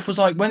I was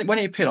like, when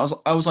it appeared,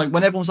 I was like,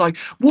 when everyone was like,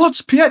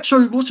 "What's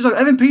Pietro?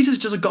 Evan Peters is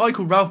just a guy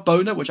called Ralph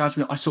Boner," which I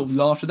sort of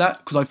laughed at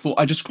that because I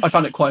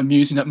found it quite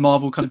amusing that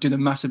Marvel kind of did a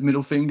massive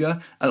middle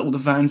finger at all the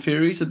fan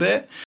theories a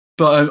bit.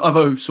 But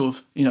I've sort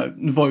of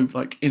Nouveau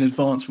like in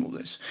advance from all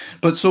this.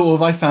 But sort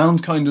of I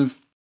found kind of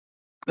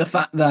the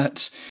fact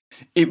that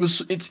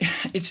it's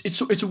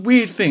a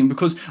weird thing,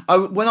 because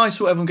when I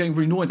saw everyone getting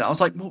really annoyed at that, I was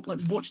like, well,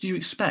 like, what do you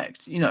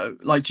expect? Do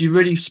you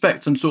really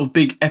expect some sort of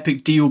big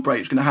epic deal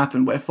break going to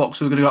happen where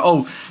Fox are going to go,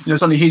 oh,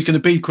 suddenly he's going to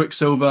be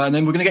Quicksilver, and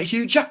then we're going to get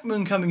Hugh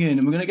Jackman coming in,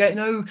 and we're going to get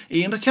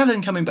Ian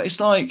McKellen coming? But it's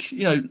like,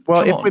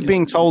 well, if we're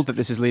being told that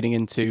this is leading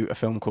into a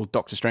film called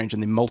Doctor Strange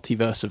and the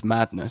Multiverse of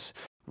Madness,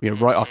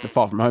 right after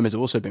Far From Home has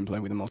also been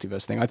playing with the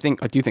multiverse thing,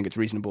 I do think it's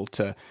reasonable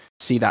to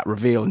see that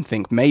reveal and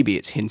think maybe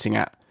it's hinting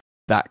at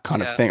that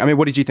kind of thing. I mean,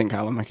 what did you think,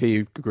 Callum? I hear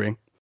you agreeing.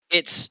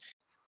 It's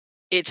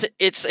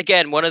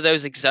again one of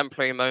those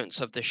exemplary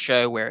moments of the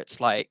show where it's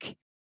like,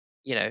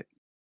 to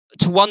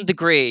one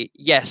degree,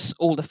 yes,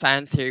 all the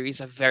fan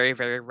theories are very,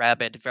 very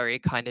rabid, very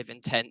kind of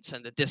intense,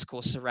 and the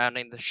discourse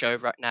surrounding the show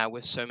right now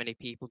with so many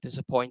people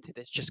disappointed,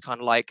 it's just kind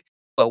of like,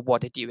 well,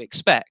 what did you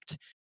expect?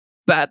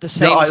 But at the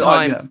same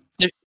time,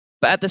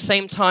 But at the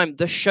same time,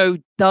 the show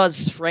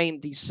does frame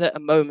these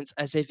certain moments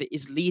as if it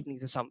is leading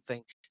to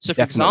something. So,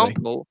 for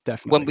example,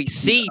 when we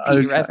see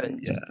Peter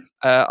Evans,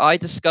 I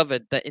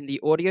discovered that in the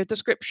audio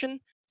description,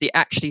 they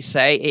actually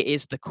say it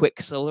is the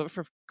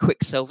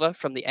Quicksilver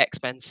from the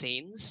X-Men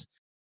scenes.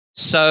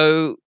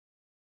 So,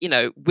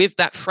 with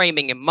that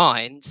framing in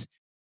mind,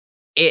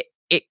 it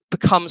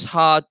becomes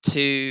hard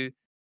to,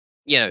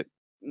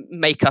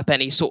 make up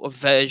any sort of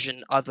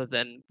version other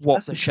than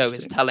what the show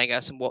is telling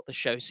us and what the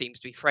show seems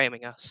to be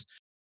framing us.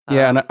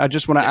 Yeah, and I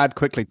just want to add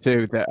quickly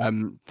too that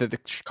the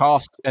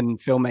cast and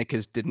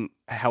filmmakers didn't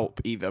help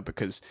either,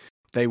 because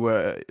they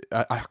were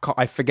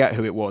I forget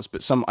who it was,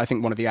 but I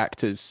think one of the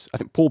actors, I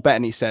think Paul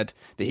Bettany, said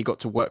that he got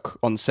to work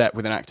on set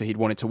with an actor he'd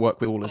wanted to work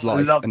with all his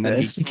life, and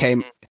then he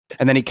came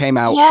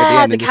out at the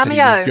end and just said he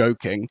was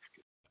joking.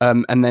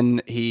 And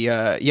then he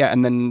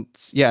and then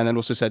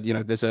also said,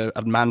 there's a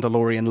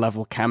Mandalorian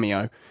level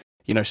cameo,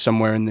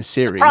 somewhere in the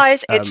series.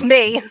 Surprise, it's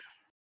me.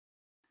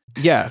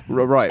 Yeah,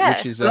 right. Yeah.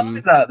 Which is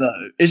that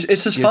though. It's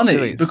just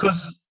funny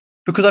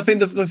because I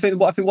think one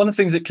of the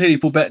things that clearly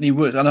Paul Bettany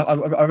would, and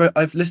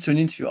I've listened to an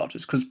interview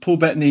afterwards, because Paul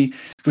Bettany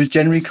was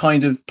generally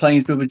kind of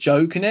playing a bit of a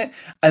joke in it,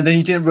 and then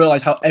he didn't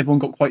realize how everyone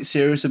got quite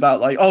serious about,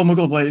 like, oh my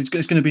god, well, it's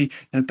going to be,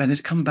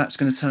 Benedict Cumberbatch's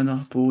going to turn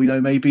up, or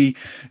maybe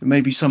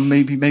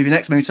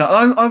next maybe. So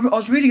I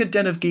was reading a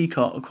Den of Geek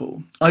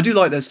article. I do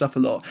like their stuff a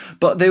lot,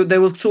 but they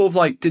were sort of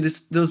like did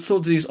this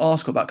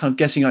article about kind of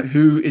guessing like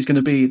who is going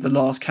to be the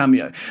last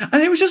cameo,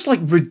 and it was just like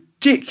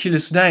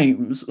ridiculous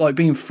names like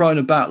being thrown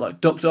about, like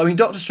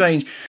Doctor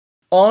Strange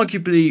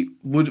arguably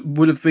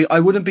would have been. I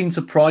wouldn't have been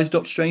surprised if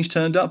Doctor Strange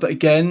turned up, but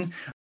again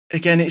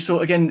it's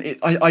sort of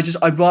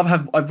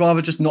I'd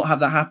rather just not have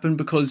that happen,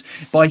 because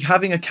by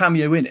having a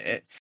cameo in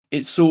it,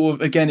 it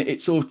sort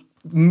of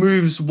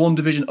moves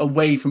WandaVision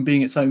away from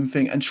being its own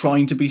thing and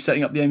trying to be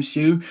setting up the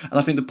MCU. And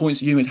I think the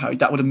points that you made, Harry,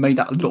 that would have made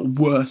that a lot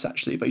worse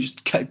actually, if they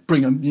just kept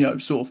bringing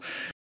sort of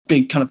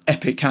big kind of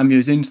epic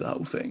cameos into the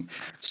whole thing.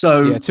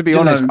 So yeah, to be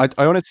honest,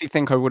 I honestly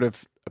think I would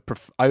have.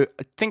 I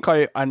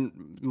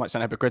might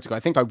sound hypocritical. I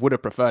think I would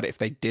have preferred it if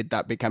they did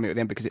that big cameo at the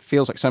end, because it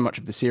feels like so much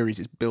of the series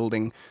is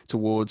building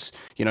towards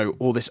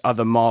all this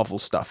other Marvel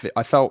stuff.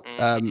 I felt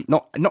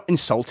not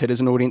insulted as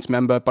an audience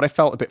member, but I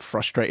felt a bit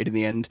frustrated in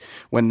the end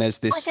when there's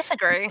this I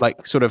disagree.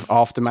 like sort of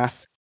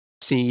aftermath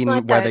scene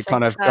where they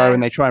kind of go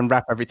and they try and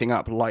wrap everything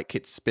up like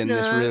it's been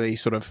this really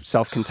sort of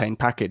self-contained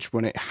package,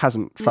 when it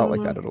hasn't felt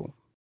like that at all.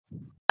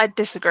 I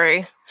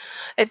disagree.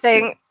 I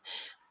think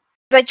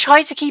they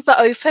try to keep it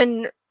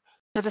open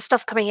for the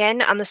stuff coming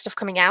in and the stuff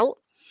coming out.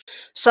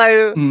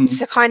 So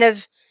to kind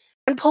of,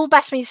 and Paul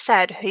Bettany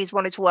said he's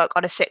wanted to work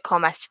on a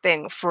sitcom-esque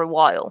thing for a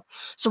while.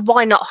 So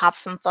why not have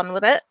some fun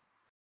with it?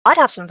 I'd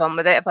have some fun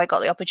with it if I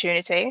got the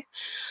opportunity.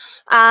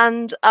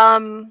 And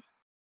we've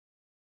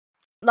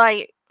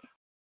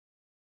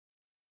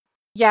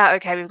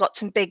got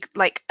some big,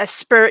 like a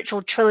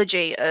spiritual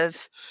trilogy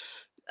of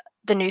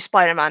the new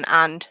Spider-Man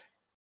and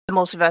the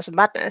Multiverse of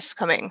Madness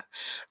coming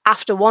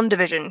after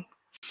WandaVision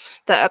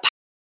that are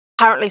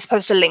apparently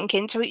supposed to link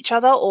into each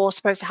other or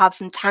supposed to have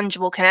some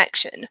tangible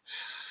connection.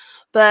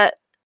 But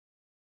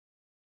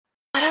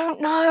I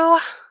don't know.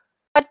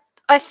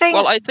 I think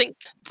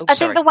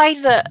the way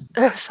that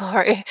but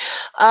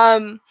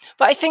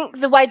I think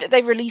the way that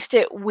they released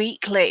it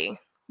weekly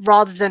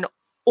rather than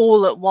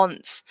all at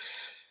once,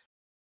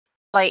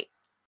 like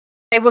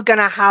they were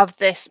gonna have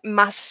this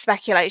mass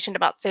speculation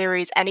about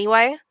theories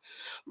anyway,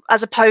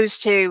 as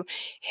opposed to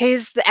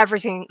here's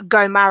everything,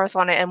 go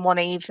marathon it in one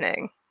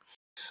evening,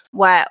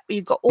 where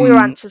you've got all your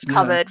answers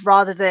covered,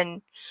 rather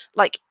than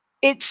like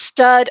it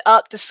stirred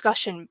up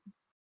discussion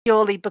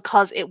purely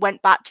because it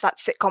went back to that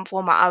sitcom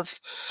format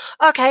of,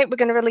 okay, we're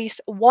going to release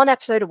one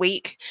episode a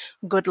week.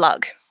 Good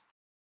luck.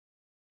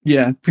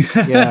 Yeah.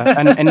 Yeah,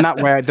 and in that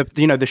way,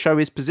 the show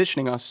is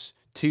positioning us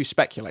to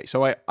speculate.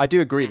 So I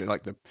do agree that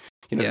like the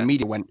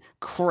media went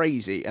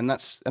crazy, and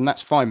that's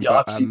fine.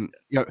 Yeah,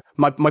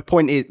 but my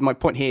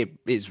point here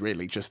is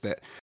really just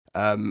that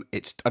I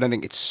don't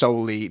think it's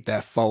solely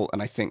their fault,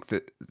 and I think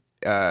that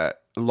a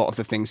lot of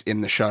the things in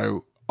the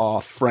show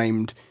are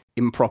framed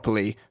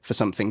improperly for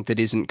something that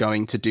isn't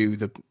going to do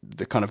the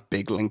kind of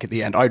big link at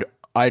the end.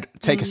 I'd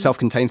take a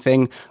self-contained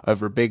thing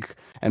over a big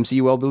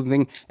MCU world building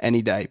thing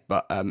any day,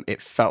 but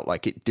it felt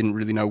like it didn't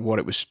really know what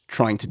it was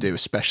trying to do,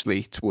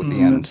 especially toward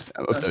the end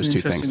of those two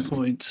things.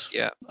 Point.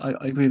 Yeah, I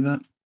agree with that.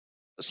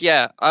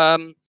 Yeah,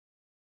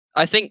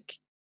 I think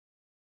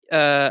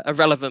a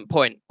relevant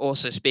point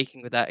also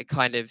speaking with that,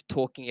 kind of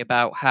talking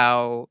about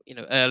how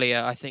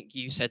earlier I think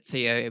you said,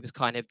 Theo, it was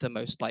kind of the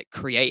most like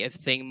creative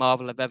thing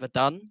Marvel have ever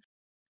done.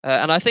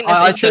 And I think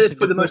that's interesting. I said it's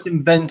the most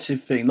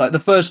inventive thing. Like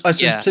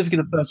specifically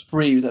the first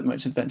three were the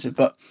most inventive.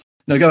 But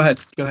no, go ahead.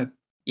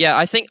 Yeah,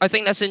 I think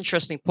that's an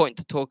interesting point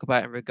to talk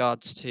about in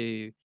regards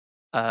to,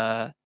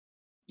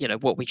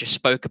 what we just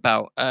spoke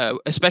about,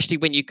 especially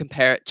when you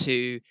compare it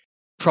to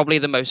probably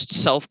the most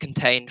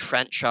self-contained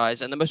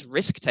franchise and the most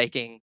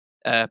risk-taking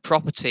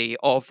property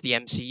of the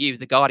MCU,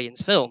 the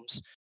Guardians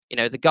films.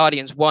 The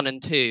Guardians 1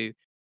 and 2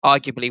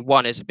 arguably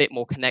 1 is a bit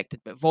more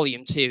connected, but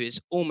Volume 2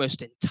 is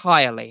almost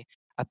entirely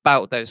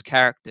about those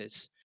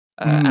characters.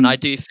 And I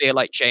do feel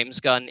like James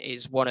Gunn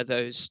is one of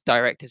those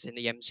directors in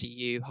the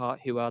MCU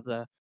who are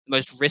the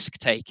most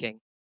risk-taking,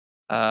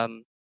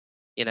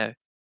 you know.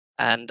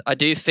 And I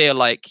do feel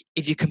like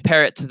if you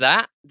compare it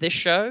to this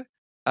show,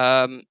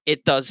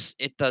 it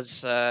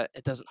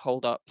doesn't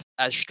hold up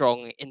as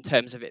strong in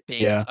terms of it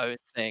being its own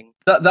thing.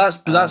 That's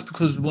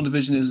because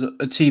WandaVision is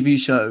a TV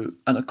show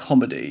and a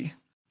comedy.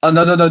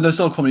 No, it's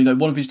not a comedy. No,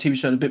 one of his TV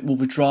shows a bit more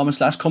of a drama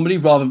 / comedy,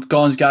 rather than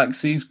Guardians of the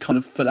Galaxy kind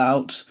of full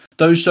out.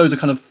 Those shows are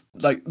kind of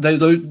like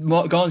Guardians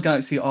of the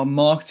Galaxy are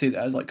marketed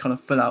as like kind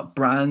of full out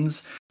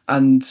brands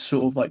and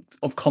sort of like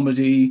of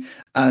comedy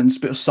and a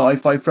bit of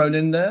sci-fi thrown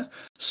in there.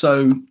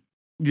 So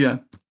yeah,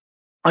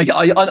 I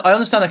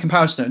understand that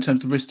comparison in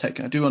terms of risk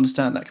taking. I do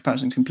understand that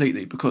comparison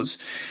completely because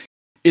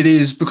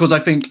I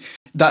think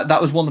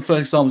that was one of the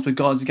first examples where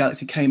Guardians of the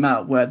Galaxy came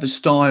out where the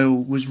style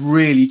was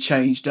really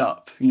changed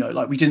up. You know,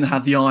 like we didn't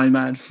have the Iron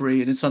Man 3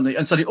 and then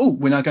suddenly, oh,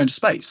 we're now going to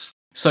space.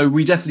 So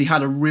we definitely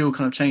had a real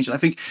kind of change. I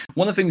think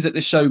one of the things that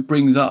this show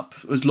brings up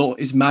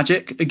is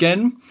magic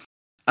again.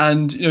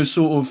 And, you know,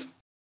 sort of,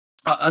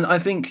 and I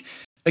think,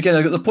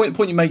 again, the point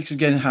you make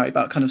again, Harry,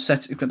 about kind of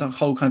setting the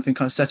whole kind of thing,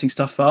 kind of setting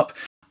stuff up.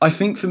 I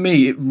think for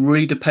me, it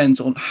really depends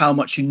on how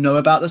much you know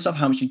about this stuff,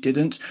 how much you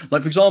didn't.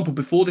 Like, for example,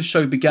 before the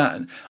show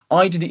began,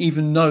 I didn't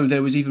even know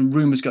there was even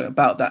rumours going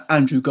about that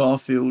Andrew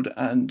Garfield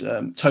and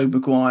Tobey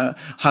Maguire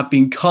have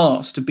been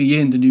cast to be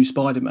in the new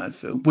Spider-Man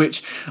film,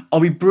 which,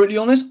 I'll be brutally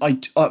honest,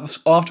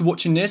 after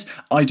watching this,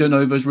 I don't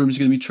know if those rumours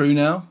are going to be true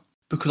now.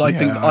 Because I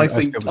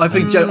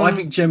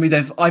think generally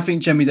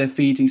they're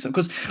feeding stuff.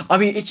 Because I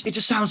mean, it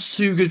just sounds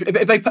too good.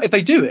 If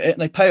they do it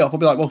and they pay off, I'll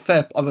be like, well,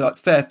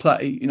 fair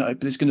play, you know.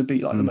 But it's going to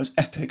be like the most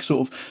epic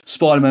sort of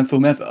Spider-Man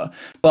film ever.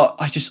 But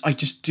I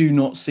just do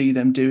not see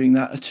them doing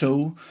that at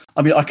all.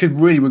 I mean, I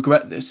could really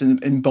regret this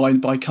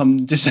by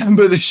come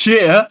December this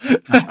year.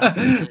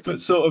 But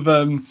sort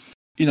of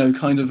you know,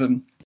 kind of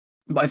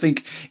But I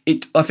think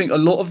a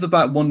lot of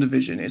about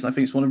WandaVision is, I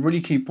think it's one of the really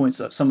key points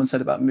that someone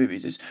said about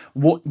movies is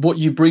what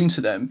you bring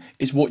to them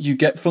is what you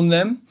get from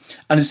them.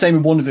 And the same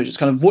with WandaVision. It's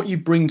kind of what you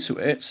bring to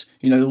it,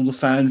 you know, all the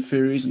fan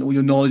theories and all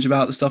your knowledge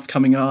about the stuff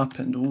coming up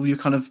and all your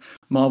kind of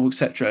Marvel,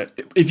 etc.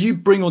 If you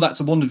bring all that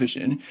to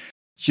WandaVision,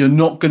 you're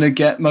not going to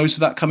get most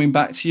of that coming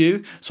back to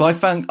you. So I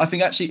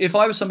think actually, if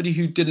I was somebody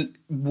who didn't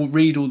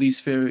read all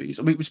these theories,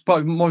 I mean, it was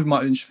probably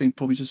might be interesting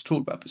probably just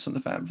talk about some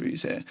of the fan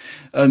theories here,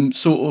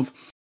 sort of.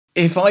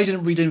 If I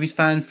didn't read any of his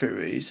fan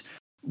theories,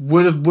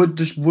 would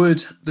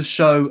the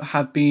show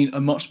have been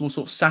a much more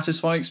sort of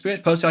satisfying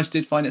experience? Personally, I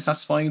did find it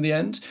satisfying in the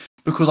end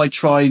because I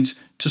tried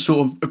to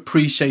sort of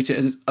appreciate it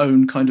as its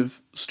own kind of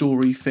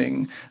story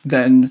thing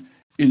than,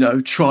 you know,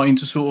 trying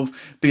to sort of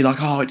be like,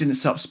 oh, it didn't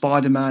set up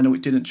Spider-Man or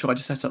it didn't try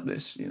to set up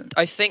this, you know.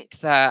 I think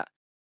that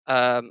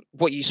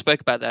what you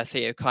spoke about there,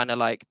 Theo, kind of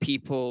like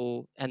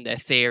people and their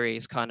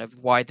theories, kind of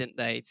why didn't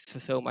they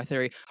fulfill my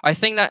theory? I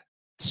think that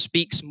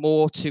speaks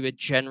more to a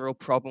general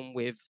problem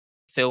with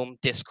film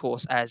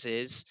discourse as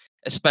is,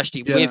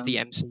 especially with the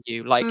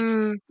MCU. Like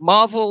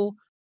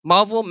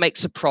Marvel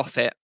makes a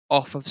profit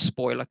off of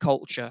spoiler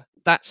culture.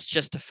 That's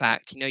just a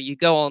fact. You know, you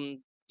go on,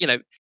 you know,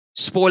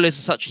 spoilers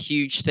are such a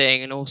huge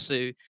thing, and also,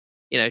 you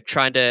know,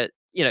 trying to,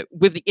 you know,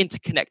 with the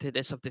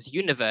interconnectedness of this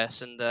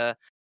universe and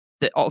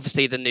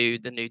obviously the new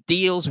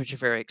deals, which are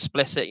very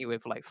explicit, you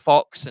with like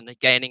Fox and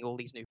gaining all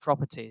these new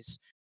properties.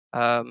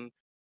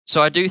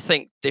 So I do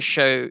think this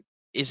show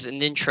is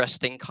an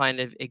interesting kind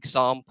of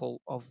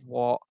example of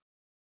what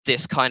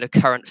this kind of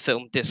current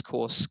film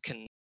discourse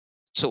can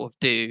sort of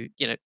do,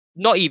 you know,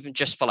 not even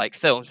just for like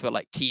films, but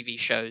like TV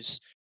shows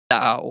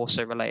that are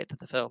also related to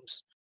the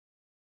films.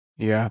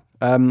 Yeah.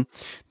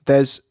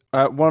 There's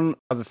one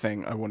other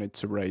thing I wanted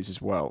to raise as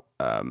well,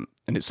 and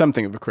it's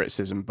something of a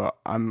criticism, but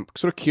I'm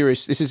sort of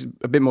curious. This is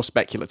a bit more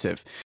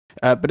speculative.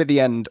 But at the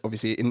end,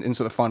 obviously, in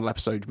sort of the final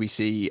episode, we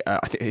see,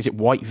 I think, is it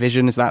White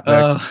Vision? Is that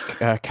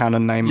the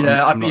canon name?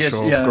 Yeah, I'm not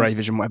sure. Yeah. Grey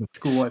Vision, whatever.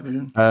 Cool, White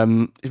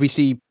Vision. We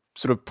see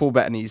sort of Paul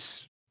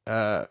Bettany's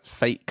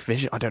fake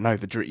vision. I don't know,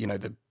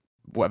 the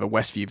whatever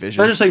Westview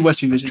Vision. I just say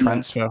Westview Vision.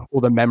 Transfer all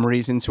the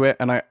memories into it,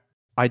 and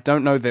I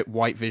don't know that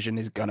White Vision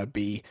is gonna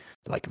be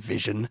like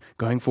Vision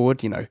going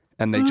forward, you know,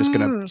 and they're just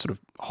gonna sort of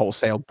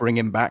wholesale bring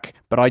him back.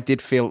 But I did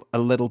feel a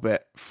little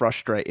bit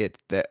frustrated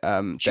that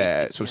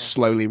they're sort of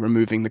slowly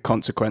removing the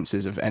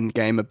consequences of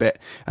Endgame a bit,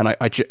 and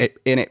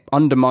it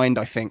undermined,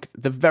 I think,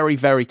 the very,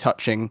 very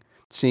touching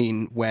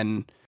scene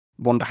when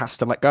Wanda has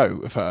to let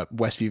go of her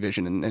Westview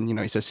Vision, and you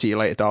know, he says, "See you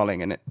later,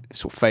 darling," and it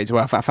sort of fades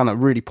away. I found that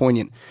really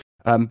poignant,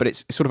 but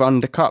it's sort of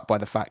undercut by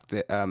the fact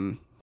that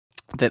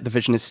that the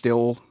Vision is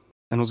still,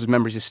 and all his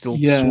memories is still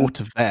sort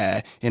of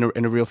there in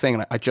a real thing.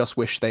 And I just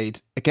wish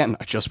they'd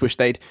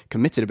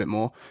committed a bit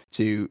more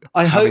to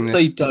having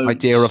this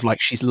idea of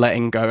like she's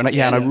letting go. And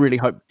and I really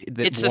hope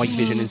that White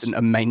Vision isn't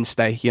a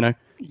mainstay, you know?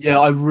 Yeah,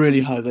 I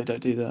really hope they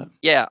don't do that.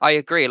 Yeah, I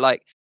agree.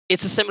 Like,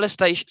 it's a similar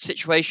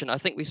situation. I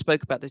think we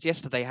spoke about this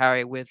yesterday,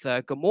 Harry, with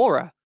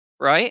Gamora,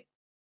 right?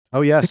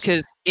 Oh, yes.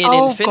 Because in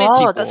Infinity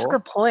War, that's a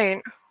good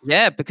point.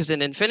 Yeah, because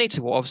in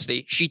Infinity War,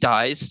 obviously, she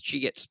dies. She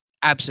gets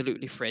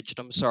absolutely fridged.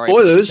 I'm sorry.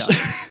 Spoilers. But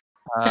she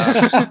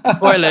does.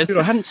 Spoilers. Dude,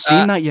 I hadn't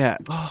seen that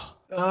yet.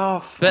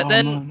 But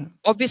then, man.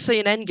 obviously,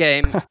 in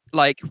Endgame,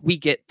 like we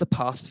get the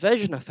past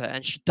version of her,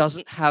 and she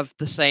doesn't have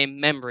the same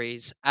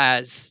memories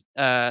as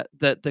the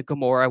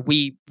Gamora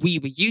we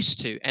were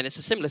used to, and it's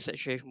a similar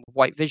situation with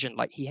White Vision.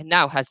 Like he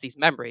now has these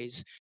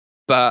memories,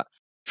 but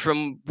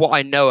from what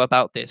I know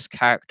about this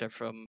character,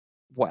 from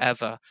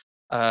whatever,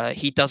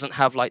 he doesn't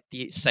have like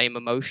the same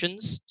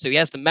emotions. So he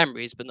has the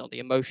memories, but not the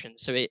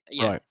emotions. So it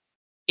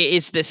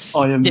is this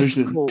I am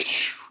difficult.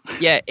 Vision.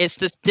 Yeah, it's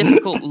this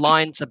difficult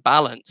line to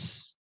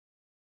balance.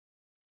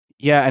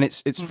 Yeah, and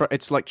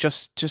it's like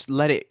just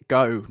let it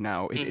go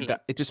now.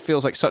 It just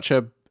feels like such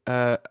a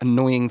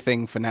annoying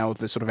thing for now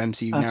the sort of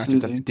MCU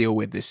narrative to have to deal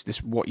with this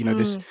this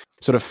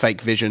sort of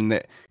fake Vision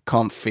that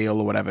can't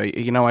feel or whatever. I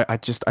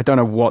don't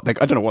know what they're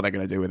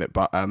going to do with it,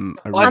 but and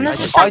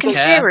there's a second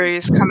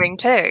series coming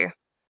too.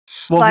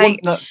 Well,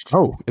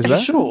 is there?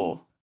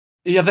 Sure.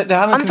 Yeah, they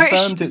haven't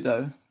confirmed it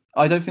though.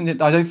 I don't think it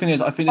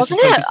is. I think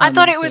wasn't it? I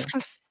thought it was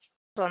confirmed.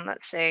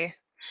 Let's see.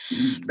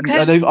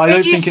 Because I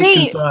don't think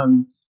it's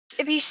confirmed.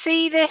 If you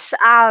see this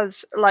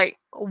as like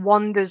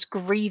Wanda's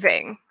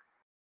grieving,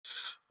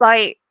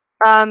 like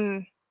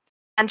and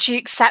she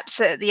accepts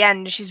it at the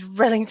end, she's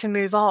willing to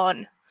move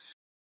on.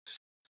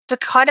 To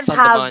kind of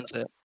have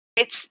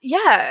it's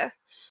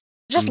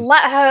just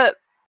let her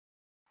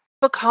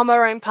become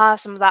her own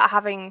person without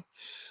having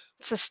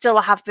to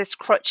still have this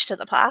crutch to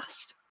the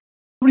past.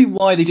 Probably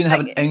why they didn't have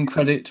an end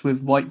credit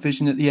with White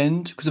Vision at the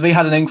end, because if they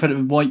had an end credit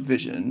with White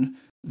Vision,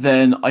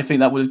 then I think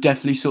that would have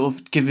definitely sort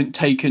of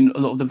taken a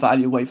lot of the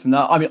value away from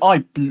that. I mean,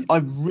 I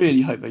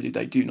really hope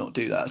they do not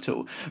do that at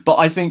all. But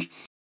I think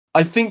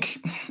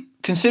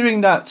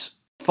considering that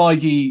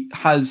Feige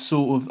has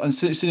sort of, and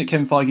since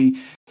Kevin Feige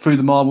through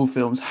the Marvel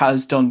films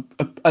has done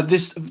at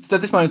this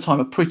moment of time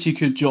a pretty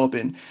good job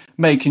in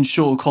making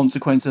sure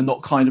consequences are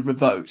not kind of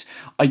revoked.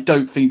 I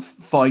think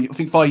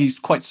Feige's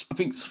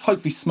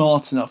hopefully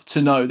smart enough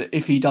to know that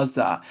if he does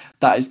that,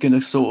 that is going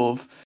to sort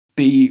of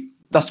be.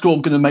 That's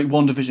going to make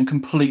WandaVision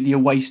completely a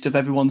waste of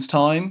everyone's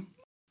time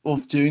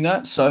of doing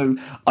that. So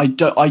I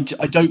don't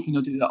think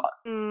they'll do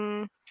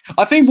that.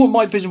 I think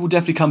White Vision will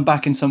definitely come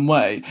back in some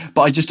way,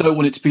 but I just don't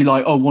want it to be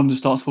like, oh, Wanda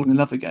starts falling in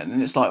love again,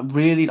 and it's like,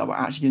 really, like we're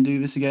actually going to do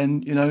this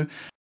again,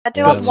 I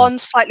do have one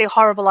slightly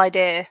horrible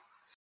idea.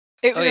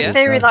 It was a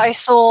theory that I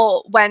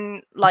saw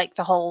when, like,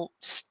 the whole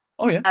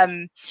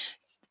end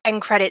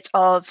credits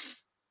of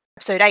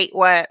episode 8,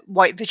 where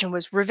White Vision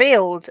was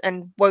revealed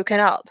and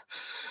woken up.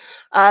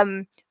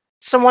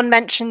 Someone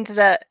mentioned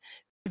that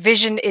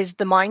Vision is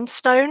the Mind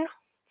Stone,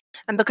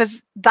 and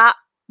because that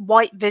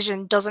White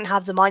Vision doesn't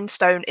have the Mind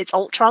Stone, it's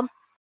Ultron.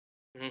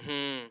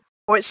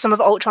 Or it's some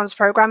of Ultron's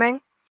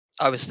programming.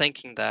 I was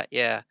thinking that,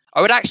 yeah.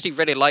 I would actually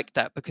really like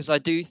that, because I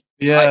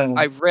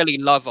really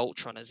love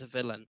Ultron as a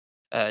villain.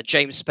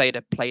 James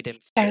Spader played him.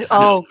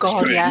 Oh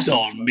god, yes.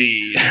 on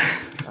me.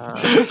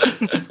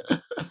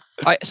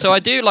 So I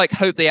do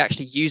hope they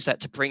actually use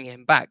that to bring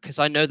him back, because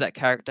I know that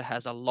character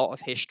has a lot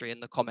of history in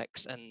the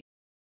comics, and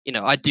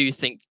I do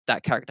think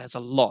that character has a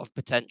lot of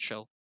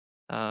potential.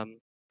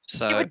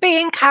 So it would be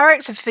in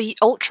character for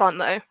Ultron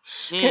though,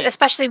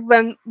 especially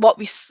when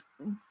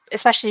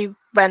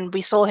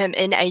we saw him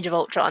in Age of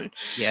Ultron,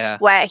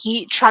 where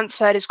he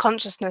transferred his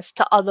consciousness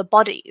to other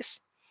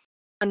bodies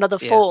and other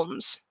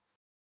forms.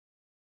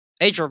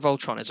 Age of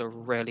Ultron is a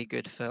really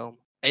good film.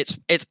 It's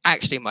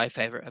actually my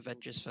favorite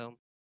Avengers film.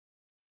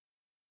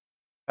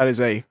 That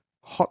is a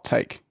hot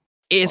take.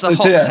 It is a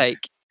hot take.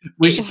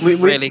 It's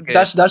really good.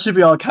 That should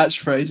be our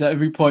catchphrase at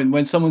every point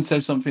when someone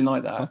says something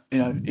like that.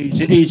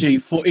 E.g.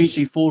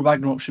 for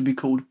Ragnarok should be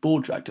called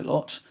board dragged a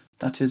lot.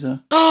 That is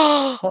a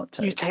hot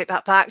take. You take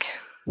that back.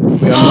 We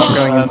are not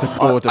going into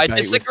Thor debate. I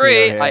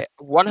disagree. I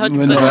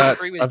 100%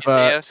 agree with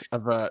you.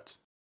 Avert.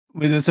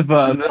 With a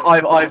avert.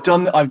 I've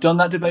done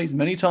that debate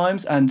many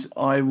times, and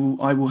I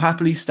will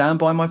happily stand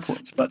by my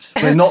points. But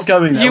we're not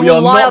going there. We are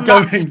not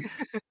going.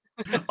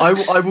 I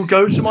will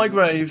go to my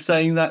grave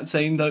saying that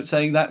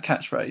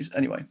catchphrase.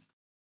 Anyway,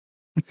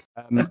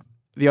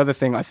 the other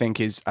thing I think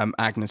is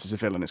Agnes as a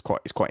villain is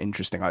quite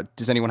interesting.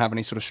 Does anyone have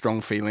any sort of strong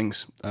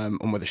feelings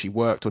on whether she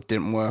worked or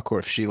didn't work, or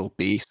if she'll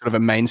be sort of a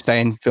mainstay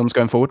in films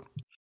going forward?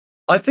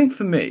 I think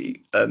for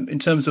me, in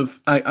terms of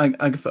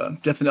Agatha,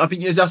 definitely. I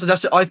think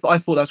I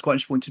thought that's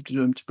quite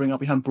interesting to bring up.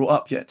 We haven't brought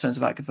up yet in terms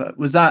of Agatha.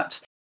 Was that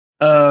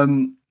I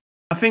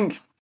think.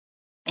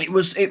 It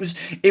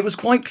was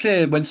quite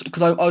clear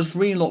because I was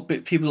reading a lot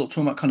of people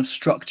talking about kind of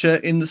structure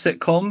in the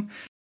sitcom,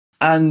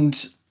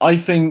 and I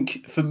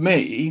think for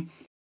me,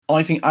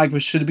 Agatha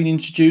should have been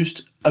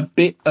introduced a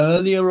bit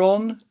earlier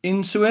on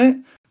into it,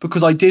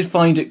 because I did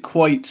find it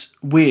quite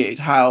weird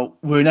how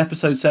we're in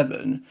episode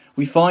 7,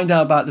 we find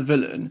out about the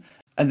villain,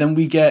 and then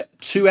we get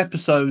 2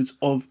 episodes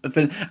of a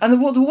villain, and there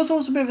was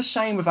also a bit of a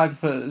shame with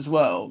Agatha as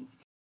well.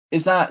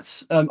 Is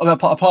that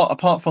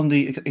apart from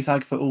the It's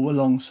Agatha All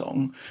Along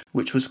song,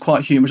 which was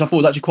quite humorous, which I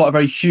thought was actually quite a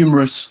very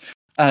humorous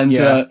And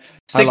Yeah, I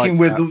sticking liked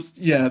with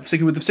that.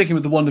 sticking with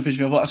the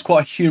WandaVision, I thought that's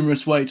quite a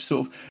humorous way to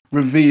sort of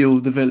reveal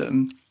the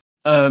villain.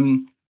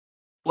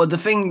 Well, the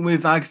thing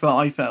with Agatha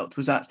I felt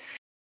was that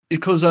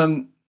because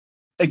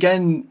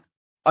again,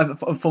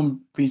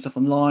 from reading stuff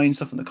online,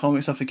 stuff in the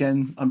comic stuff.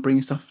 Again, I'm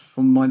bringing stuff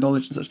from my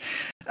knowledge and such.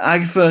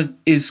 Agatha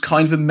is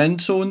kind of a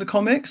mentor in the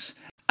comics,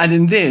 and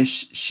in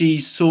this, she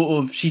just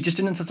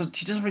didn't.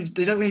 She doesn't really.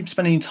 They don't really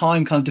spend any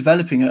time kind of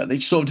developing her. They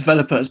just sort of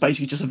develop her as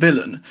basically just a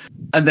villain,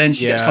 and then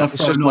she gets kind Yeah, of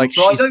it's thrown just off. like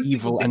So I she's don't think we'll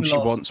evil see and the she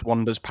last. wants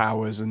Wanda's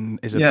powers and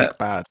is a Yeah, big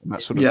bad and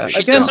that sort of yeah. thing.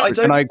 She Again, doesn't.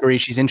 And I agree,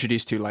 she's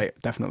introduced too late,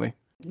 definitely.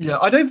 Yeah,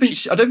 I don't think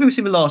we've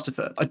seen the last of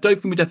her. I don't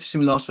think we've definitely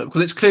seen the last of her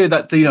because it's clear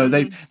that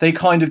they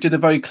kind of did a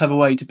very clever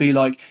way to be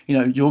like,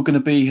 you're going to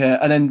be here,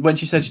 and then when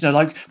she says,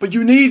 like, but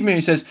you need me,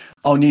 he says,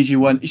 I'll need you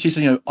when she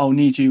says, I'll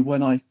need you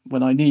when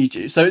I need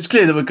you. So it's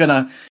clear that we're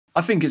gonna.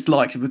 I think it's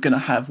likely we're gonna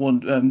have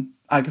one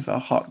Agatha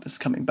Harkness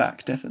coming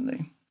back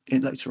definitely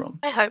later on.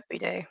 I hope we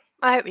do.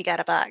 I hope we get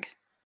her back.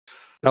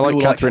 I We like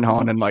all Catherine her.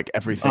 Hahn and like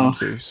everything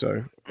too.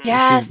 So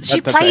Yes, she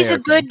that's plays a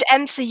A-okay. good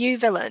MCU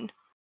villain.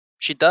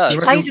 She does. She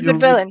plays a good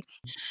villain.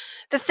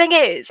 The thing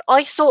is,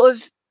 I sort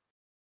of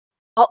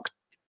locked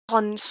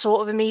on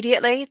sort of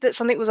immediately that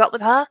something was up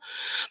with her,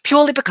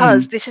 purely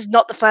because this is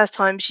not the first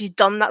time she's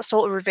done that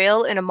sort of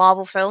reveal in a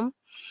Marvel film.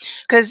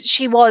 Because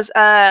she was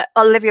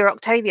Olivia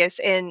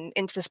Octavius in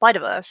Into the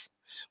Spider-Verse,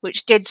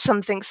 which did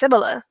something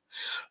similar.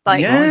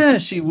 Like, yeah,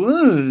 she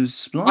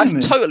was. Blimey. I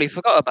totally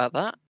forgot about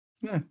that.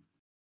 Yeah.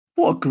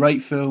 What a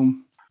great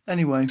film.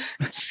 Anyway.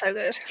 So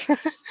good.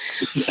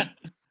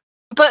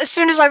 But as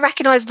soon as I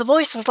recognised the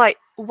voice, I was like,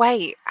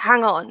 wait,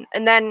 hang on.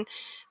 And then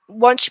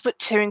once you put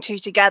two and two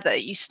together,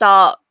 you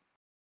start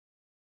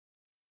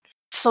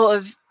sort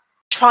of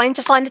trying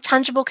to find a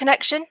tangible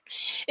connection.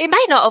 It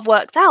may not have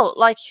worked out.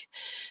 Like,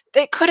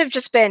 it could have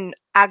just been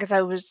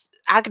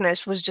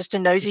Agnes was just a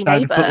nosy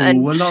neighbour,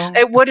 and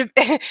it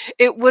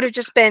would have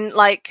just been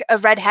like a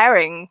red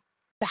herring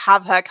to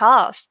have her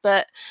cast.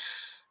 But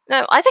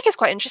no, I think it's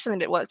quite interesting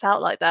that it worked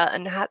out like that,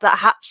 and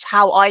that's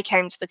how I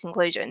came to the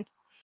conclusion.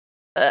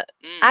 But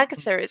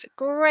Agatha is a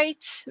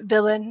great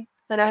villain,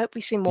 and I hope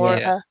we see more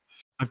of her.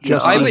 I've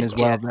just seen as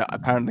well that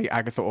apparently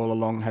Agatha all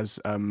along has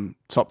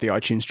topped the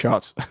iTunes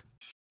charts.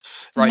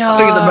 Right. No. I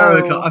think in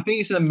America. I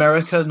think it's in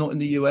America, not in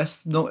the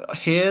US. Not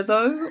here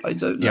though. I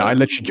don't know. Yeah, I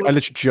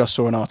literally just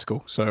saw an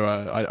article, so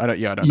I don't.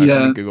 Yeah, I don't know. Yeah.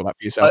 Probably Google that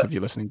for yourself if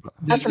you're listening. But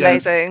That's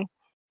amazing.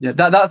 Yeah,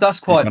 that's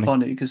quite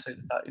funny because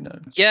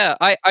Yeah,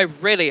 I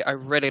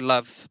really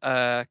love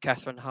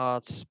Catherine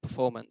Hard's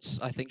performance.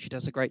 I think she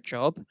does a great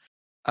job.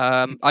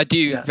 I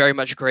do very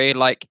much agree.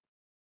 Like,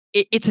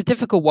 it's a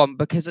difficult one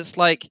because it's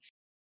like,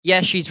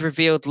 yeah, she's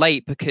revealed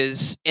late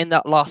because in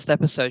that last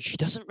episode she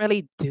doesn't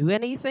really do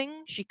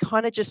anything. She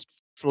kind of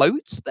just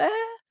floats there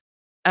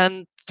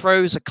and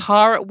throws a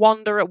car at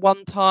Wanda at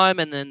one time,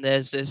 and then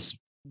there's this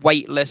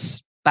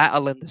weightless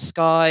battle in the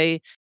sky,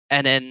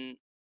 and then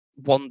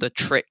Wanda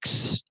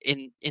tricks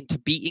into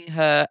beating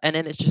her, and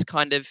then it's just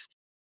kind of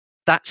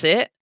that's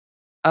it.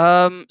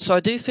 So I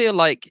do feel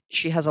like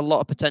she has a lot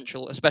of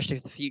potential, especially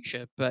for the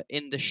future. But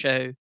in the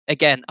show,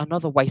 again,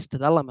 another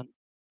wasted element.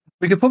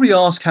 We could probably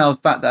ask how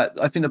about that.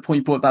 I think the point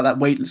you brought about that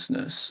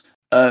weightlessness,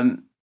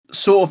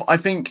 sort of. I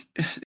think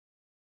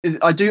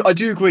I do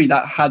agree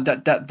that had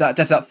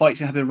that fight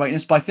scene had a bit of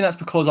rightness, but I think that's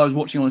because I was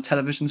watching on a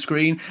television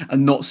screen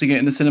and not seeing it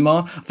in the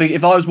cinema. I think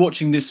if I was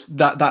watching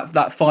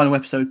that final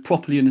episode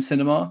properly in the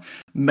cinema,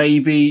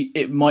 maybe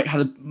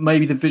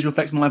maybe the visual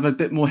effects might have a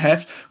bit more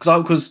heft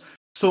because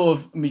sort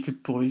of we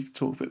could probably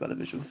talk a bit about the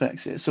visual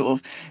effects. It's sort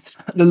of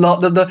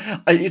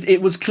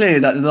it was clear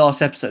that in the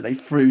last episode they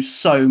threw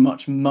so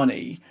much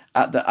money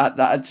at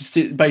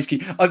that.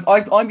 Basically,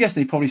 I'm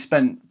guessing they probably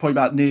spent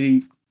about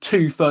nearly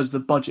 2/3 of the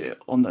budget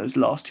on those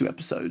last two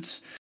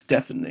episodes,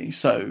 definitely.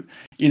 So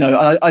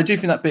I do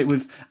think that bit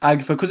with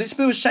Agatha, because it's a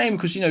bit of a shame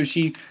because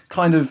she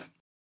kind of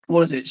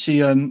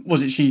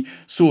she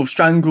sort of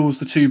strangles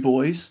the two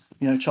boys,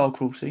 child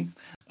cruelty.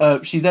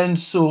 She then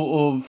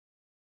sort of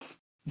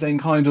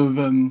kind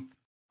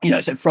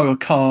of said throw a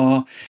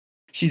car.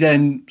 She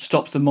then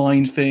stops the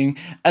mind thing,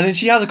 and then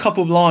she has a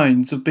couple of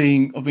lines of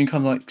being kind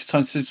of like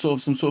trying to sort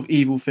of some sort of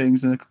evil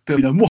things, and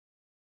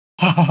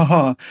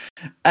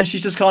and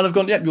she's just kind of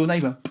gone, yep, your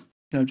neighbour,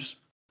 just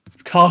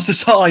cast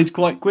aside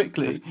quite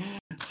quickly.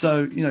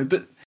 So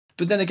but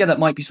then again, that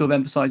might be sort of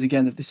emphasised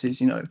again that this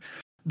is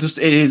just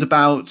it is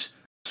about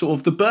sort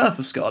of the birth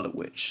of Scarlet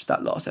Witch.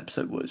 That last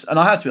episode was, and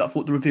I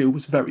thought the reveal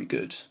was very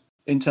good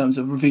in terms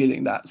of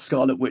revealing that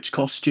Scarlet Witch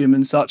costume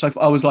and such.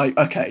 I was like,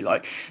 okay,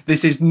 like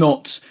this is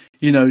not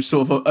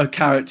sort of a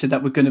character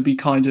that we're going to be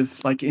kind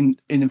of like in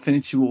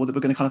Infinity War that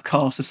we're going to kind of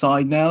cast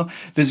aside now.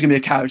 This is going to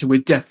be a character we're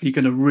definitely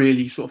going to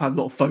really sort of have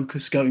a lot of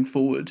focus going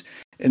forward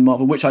in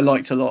Marvel, which I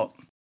liked a lot.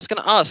 I was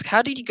going to ask,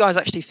 how did you guys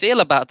actually feel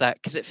about that?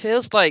 Because it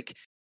feels like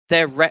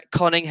they're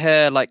retconning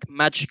her, like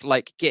magic,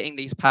 like getting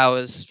these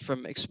powers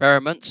from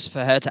experiments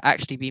for her to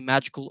actually be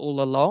magical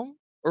all along,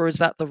 or is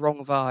that the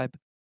wrong vibe?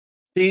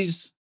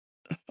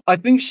 I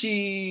think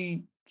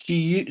she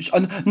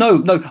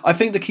No. I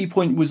think the key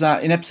point was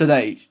that in episode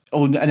 8,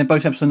 and in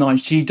both episode 9,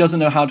 she doesn't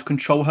know how to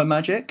control her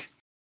magic.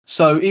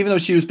 So even though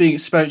she was being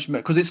experimented,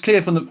 because it's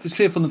clear from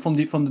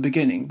the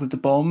beginning with the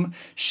bomb,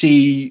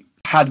 she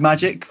had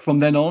magic from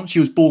then on. She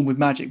was born with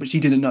magic, but she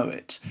didn't know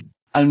it.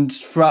 And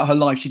throughout her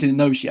life, she didn't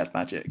know she had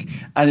magic.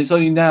 And it's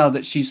only now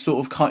that she's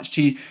sort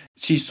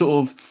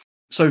of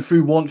so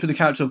through the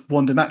character of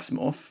Wanda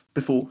Maximoff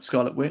before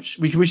Scarlet Witch.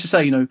 We should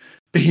say,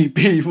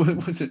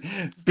 what was it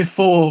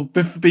before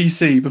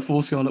BC,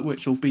 before Scarlet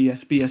Witch, or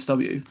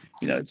BSW.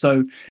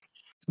 So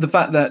the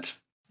fact that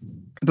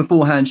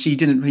beforehand she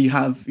didn't really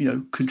have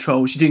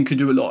control, she didn't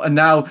do a lot, and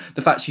now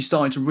the fact she's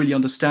starting to really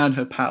understand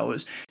her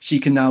powers, she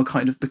can now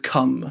kind of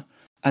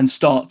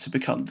start to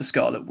become the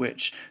Scarlet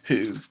Witch,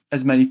 who,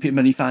 as many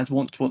fans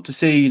want to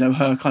see,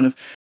 her kind of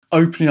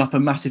opening up a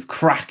massive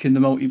crack in the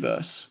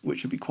multiverse,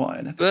 which would be quite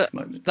an epic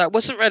moment. That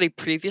wasn't really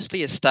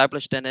previously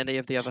established in any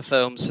of the other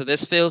films, so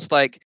this feels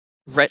like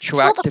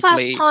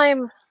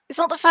retroactively. It's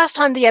not the first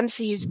time the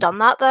MCU's done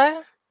that,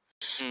 though.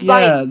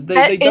 Yeah,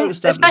 they don't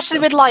establish, especially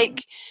with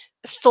like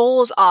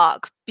Thor's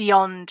arc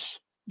beyond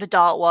the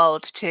Dark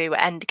World to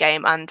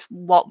Endgame, and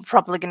what we're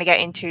probably going to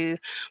get into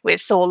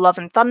with Thor: Love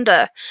and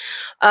Thunder.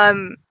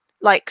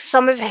 Like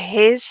some of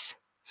his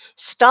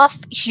stuff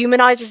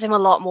humanizes him a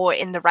lot more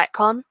in the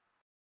retcon,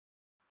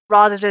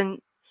 rather than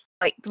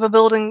like we're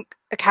building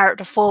a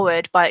character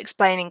forward by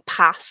explaining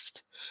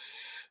past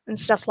and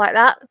stuff like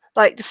that.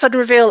 Like the sudden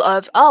reveal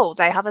of, oh,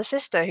 they have a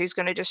sister who's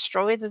going to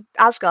destroy the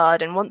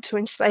Asgard and want to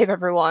enslave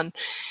everyone.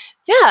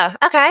 Yeah,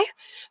 okay.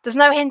 There's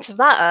no hint of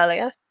that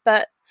earlier,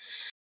 but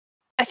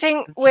I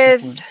think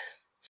with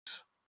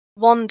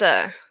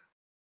Wanda,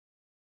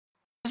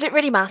 does it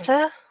really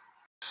matter?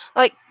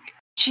 Like,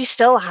 she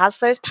still has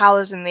those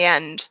powers in the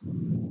end.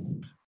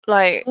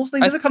 Like, also, they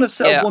never kind of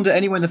set up Wanda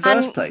anywhere in the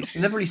first place. They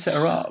never really set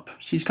her up.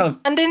 She's kind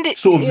of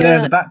there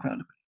in the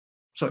background.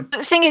 Sorry. But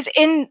the thing is,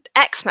 in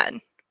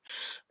X-Men,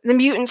 the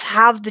mutants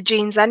have the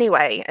genes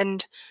anyway,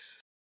 and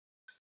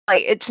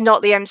like it's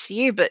not the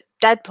MCU, but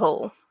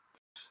Deadpool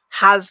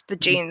has the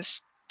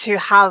genes to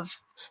have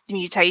the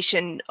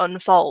mutation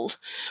unfold,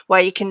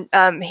 where he can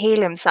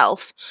heal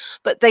himself,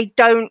 but they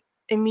don't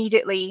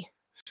immediately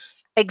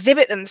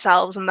exhibit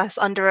themselves unless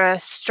under a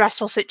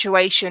stressful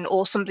situation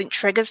or something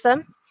triggers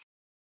them,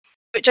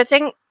 which I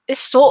think is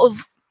sort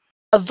of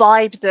a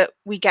vibe that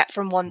we get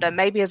from Wanda,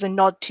 maybe as a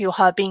nod to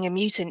her being a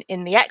mutant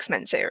in the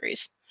X-Men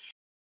series.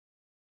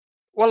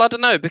 Well, I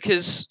don't know,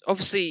 because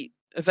obviously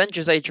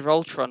Avengers Age of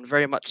Ultron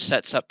very much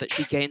sets up that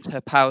she gains her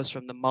powers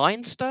from the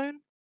Mind Stone,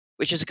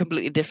 which is a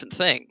completely different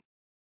thing.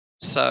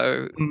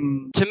 So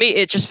to me,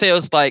 it just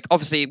feels like,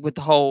 obviously with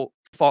the whole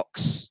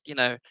Fox,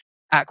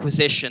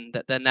 acquisition,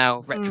 that they're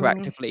now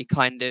retroactively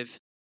kind of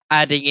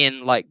adding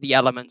in like the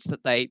elements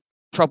that they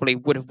probably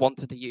would have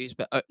wanted to use,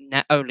 but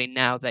only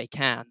now they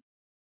can.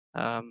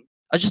 I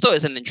just thought it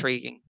was an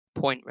intriguing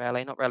point,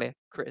 really, not really a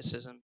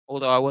criticism,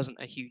 although I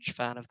wasn't a huge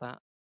fan of that.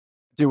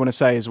 I do want to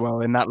say as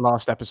well, in that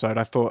last episode,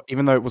 I thought,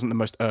 even though it wasn't the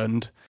most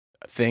earned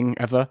thing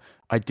ever,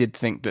 I did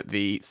think that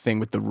the thing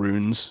with the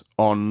runes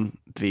on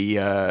the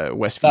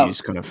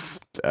Westview's kind of,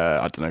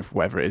 I don't know,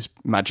 whatever it is,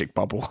 magic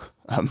bubble,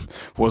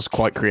 was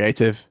quite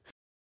creative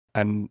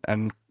and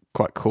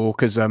quite cool,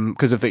 because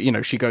of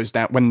the, she goes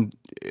down, when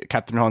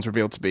Catherine Hahn's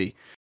revealed to be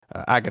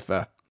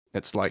Agatha,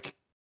 it's like,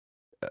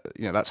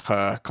 that's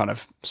her kind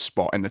of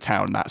spot in the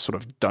town, that sort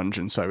of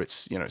dungeon. So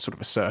it's, sort of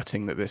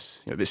asserting that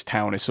this, this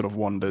town is sort of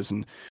Wanda's,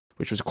 and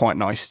which was a quite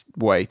nice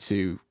way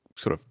to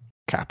sort of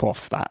cap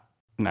off that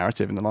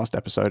narrative in the last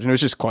episode. And it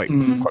was just quite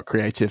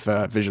creative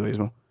visually as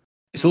well.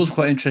 It's also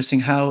quite interesting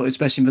how,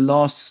 especially in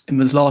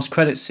the last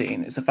credit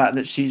scene, is the fact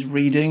that she's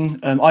reading.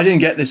 I didn't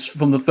get this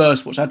from the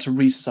first watch. I had to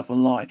read some stuff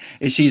online.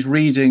 Is she's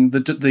reading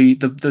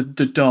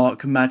the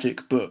dark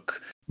magic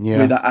book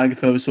that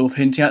Agatha was sort of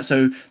hinting at.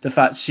 So the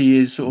fact she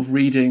is sort of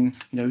reading,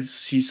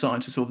 she's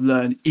starting to sort of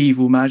learn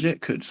evil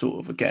magic, could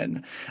sort of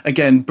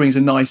again brings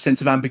a nice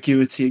sense of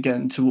ambiguity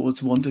again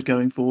towards Wanda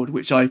going forward,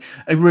 which I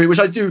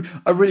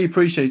really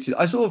appreciated.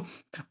 I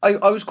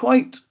was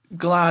quite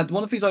glad.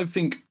 One of the things I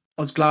think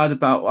I was glad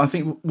about, I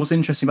think what's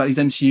interesting about these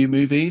MCU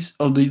movies,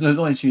 or these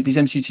MCU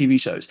TV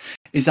shows,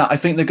 is that I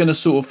think they're going to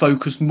sort of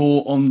focus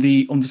more on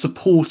the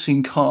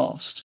supporting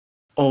cast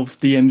of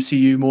the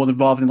MCU more than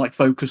rather than like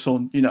focus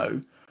on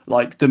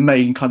like the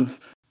main kind of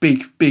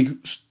big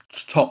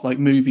top like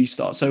movie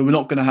stars. So we're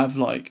not going to have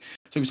like,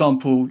 for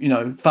example,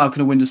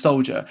 Falcon and Winter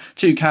Soldier,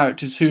 two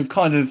characters who have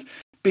kind of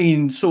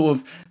been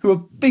who are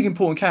big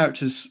important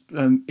characters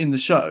in the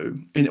show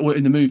or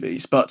in the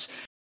movies, but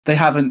they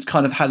haven't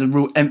kind of had a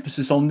real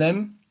emphasis on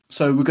them.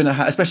 So we're going to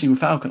have, especially with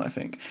Falcon, I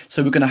think.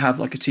 So we're going to have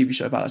like a TV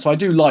show about it. So I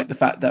do like the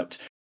fact that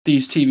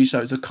these TV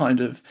shows are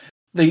kind of,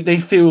 they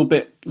feel a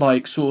bit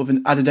like sort of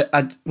an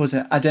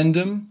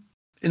addendum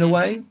in a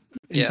way,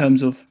 in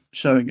terms of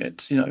showing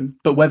it,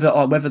 But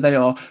whether they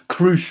are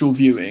crucial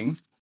viewing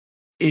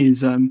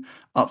is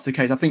up to the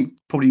case. I think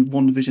probably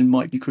WandaVision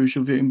might be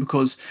crucial viewing,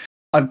 because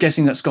I'm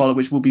guessing that Scarlet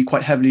Witch will be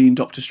quite heavily in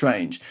Doctor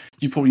Strange.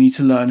 You probably need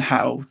to learn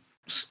how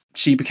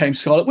she became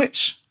Scarlet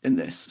Witch in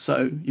this.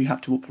 So you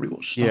have to probably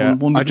watch the Yeah,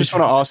 whole I just WandaVision.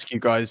 want to ask you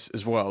guys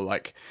as well.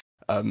 Like,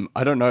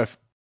 I don't know if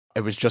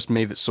it was just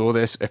me that saw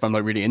this. If I'm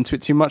like really into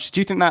it too much, do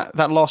you think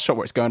that last shot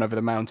where it's going over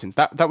the mountains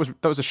that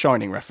was a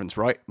Shining reference,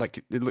 right? Like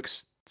it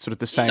looks sort of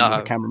the same with the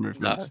No, camera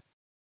movements.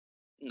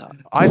 No.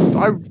 I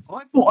thought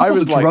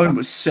was the like drone that.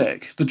 was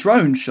sick. The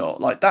drone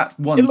shot, like that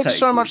one It looks take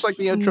so much was- like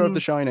the intro of The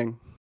Shining.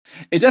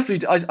 It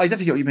definitely. I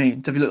definitely get what you mean.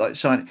 Definitely looked like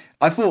Shining.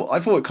 I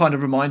thought it kind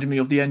of reminded me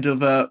of the end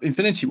of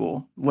Infinity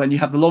War when you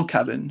have the log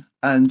cabin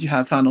and you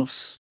have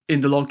Thanos in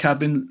the log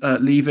cabin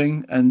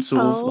leaving and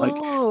sort of like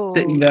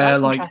sitting there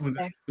that's like with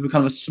interesting. a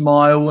kind of a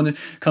smile and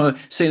kind of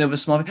sitting there with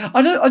a smile.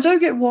 I don't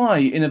get why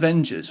in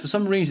Avengers for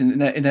some reason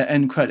in their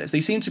end credits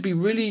they seem to be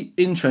really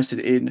interested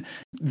in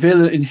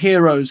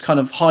heroes kind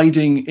of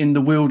hiding in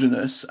the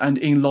wilderness and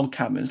in log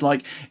cabins.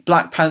 Like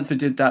Black Panther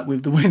did that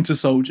with the Winter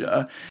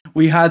Soldier.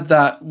 We had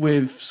that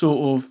with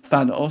sort of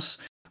Thanos.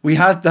 We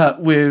had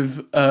that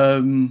with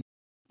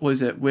what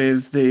is it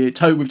with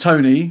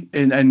Tony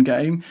in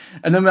Endgame,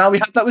 and then now we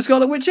have that with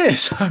Scarlet Witch.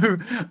 So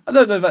I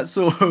don't know if that's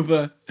sort of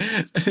an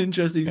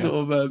interesting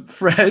sort of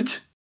thread.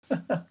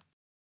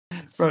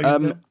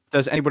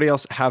 Does anybody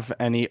else have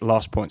any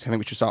last points? I think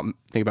we should start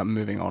thinking about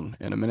moving on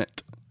in a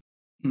minute.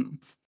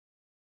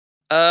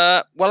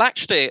 Well,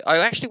 actually, I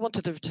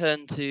wanted to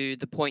return to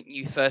the point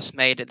you first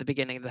made at the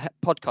beginning of the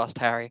podcast,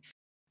 Harry,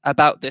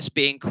 about this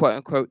being quote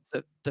unquote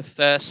the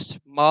first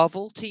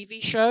Marvel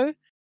TV show.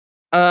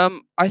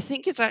 I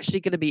think it's actually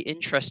going to be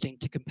interesting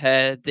to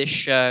compare this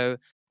show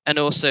and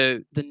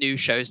also the new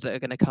shows that are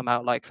going to come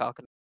out, like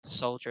Falcon and the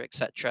Soldier,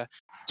 etc.,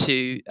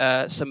 to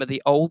some of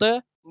the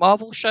older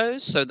Marvel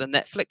shows, so the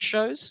Netflix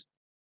shows.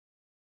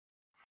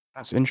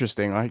 That's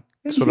interesting. I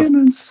Inhumans.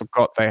 sort of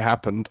forgot they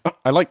happened.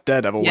 I liked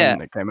Daredevil Yeah.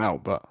 when it came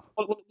out, but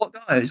What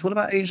guys? What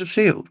about Agents of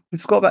Shield? We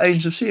forgot about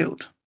Agents of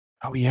Shield.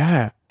 oh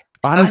yeah,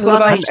 I and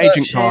love and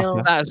Agent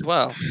Carter. That as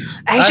well.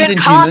 Agent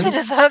Inhumans. Carter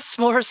deserves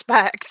more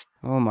respect.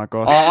 Oh my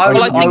gosh. I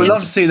Well, I think would love to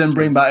it's- see them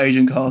bring back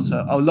Agent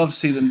Carter. I would love to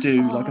see them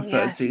do like a Oh,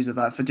 third yes. season of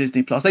that for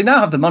Disney Plus. They now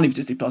have the money for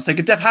Disney Plus. They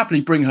could happily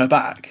bring her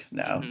back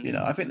now. Mhm. You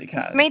know, I think they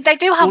can. I mean, they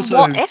do have Also-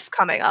 What If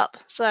coming up,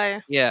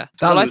 so Yeah.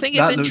 That Well, I look- think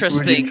it's that looks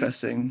interesting. really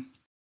interesting.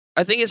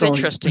 I think it's Sorry.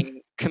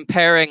 interesting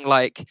comparing,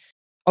 like,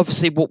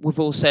 obviously what we've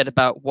all said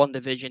about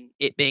WandaVision,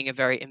 it being a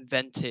very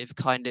inventive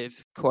kind of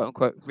quote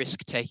unquote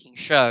risk taking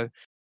show.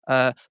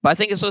 But I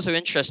think it's also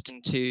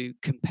interesting to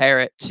compare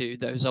it to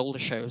those older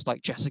shows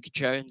like Jessica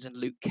Jones and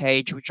Luke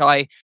Cage, which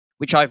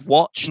I've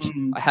watched.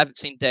 Mm. I haven't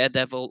seen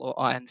Daredevil or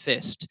Iron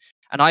Fist,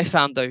 and I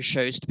found those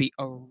shows to be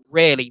a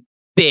really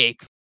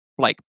big,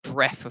 like,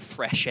 breath of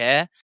fresh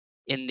air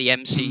in the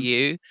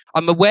MCU.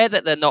 I'm aware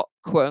that they're not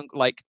quote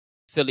like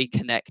fully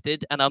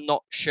connected, and I'm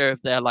not sure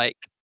if they're like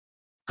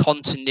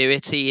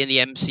continuity in the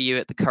MCU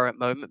at the current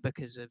moment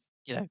because of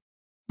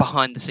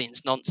behind the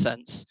scenes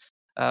nonsense.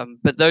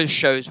 But those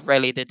shows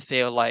really did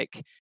feel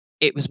like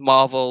it was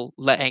Marvel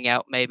letting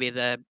out maybe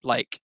their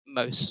like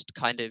most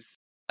kind of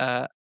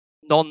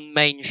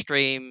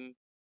non-mainstream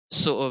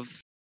sort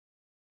of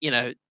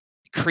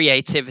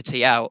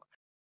creativity out.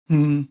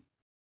 Hmm.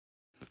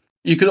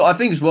 I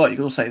think as well, you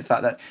could also say the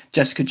fact that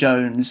Jessica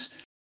Jones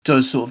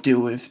does sort of deal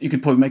with. You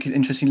could probably make an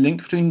interesting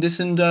link between this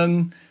and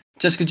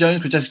Jessica Jones,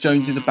 because Jessica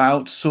Jones is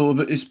about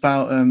it's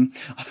about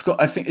I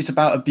forgot. I think it's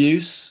about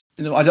abuse.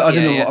 You know, I don't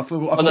know Yeah. what I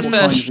forgot. Well, the what kind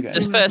first of again.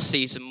 this first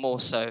season more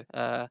so.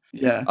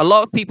 Yeah. A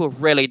lot of people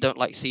really don't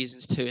like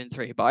seasons 2 and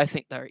 3, but I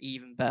think they're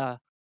even better.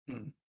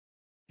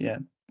 Yeah.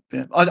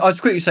 I'd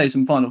quickly say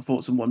some final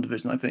thoughts on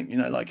WandaVision. I think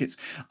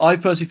I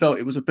personally felt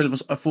it was a bit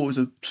of I thought it was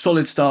a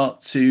solid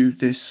start to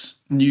this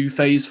new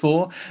phase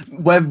 4.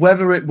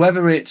 Whether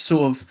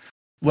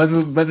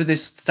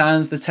this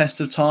stands the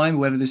test of time,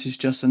 whether this is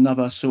just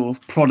another sort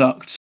of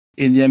product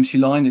in the MC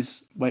line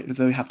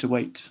we have to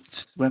wait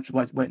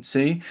and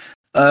see.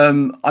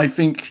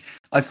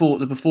 I thought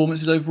the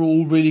performances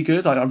overall really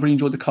good. I really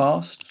enjoyed the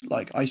cast.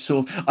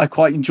 I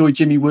quite enjoyed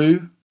Jimmy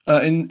Woo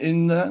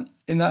in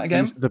that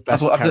again. He's the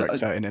best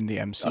character in the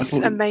MCU. He's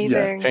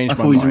amazing. Changed I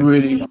my thought he's mind.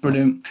 really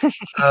brilliant.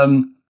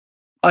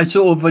 I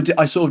sort of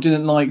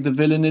didn't like the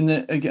villain in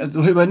it again.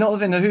 Not the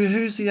villain.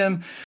 Who's the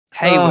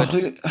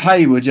Hayward.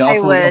 Hayward. Yeah,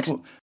 Hayward.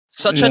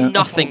 Such yeah, a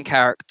nothing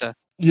character.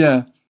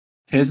 Yeah,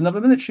 here's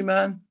another military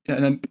man. Yeah,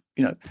 and then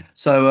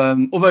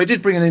so although it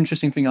did bring an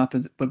interesting thing up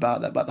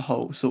about the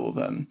whole sort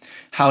of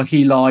how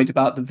he lied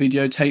about the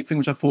videotape thing,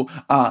 which I thought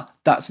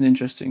that's an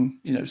interesting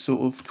sort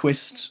of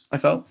twist. I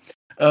felt.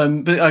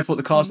 But I thought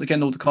the cast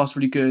again, all the cast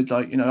really good.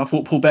 I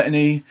thought Paul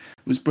Bettany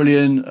was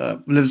brilliant.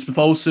 Elizabeth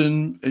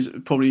Olsen is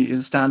probably a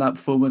standout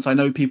performance. I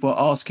know people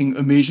are asking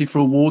immediately for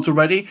awards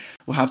already.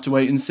 We'll have to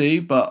wait and see.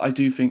 But I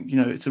do think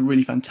it's a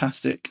really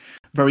fantastic,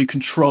 very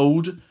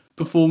controlled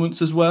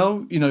performance as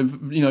well.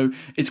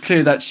 It's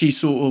clear that she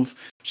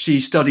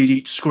studied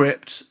each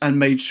script and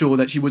made sure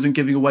that she wasn't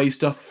giving away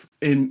stuff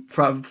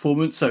throughout the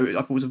performance. So I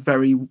thought it was a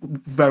very,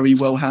 very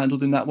well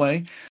handled in that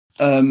way.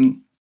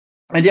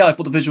 And yeah, I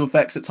thought the visual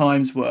effects at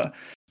times were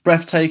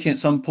breathtaking at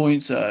some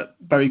points,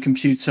 very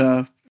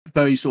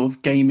sort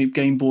of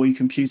Game Boy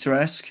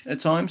computer-esque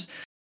at times.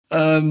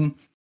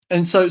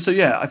 And so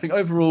yeah, I think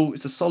overall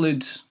it's a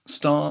solid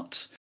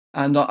start,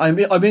 and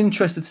I'm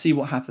interested to see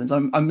what happens.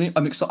 I'm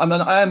excited.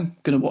 I am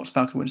going to watch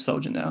Falcon Winter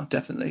Soldier now.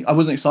 Definitely, I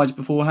wasn't excited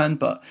beforehand,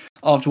 but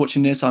after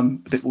watching this,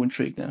 I'm a bit more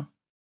intrigued now.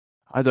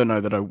 I don't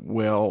know that I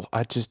will.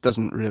 It just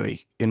doesn't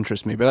really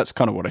interest me. But that's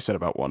kind of what I said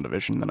about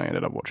WandaVision. Then I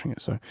ended up watching it.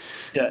 So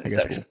Yeah, I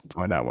guess we'll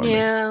find out.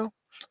 Yeah,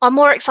 I'm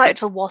more excited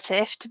for What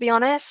If, to be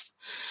honest.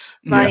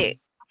 Like,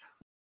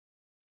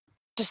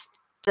 just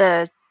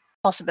the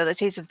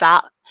possibilities of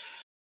that,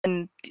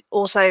 and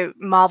also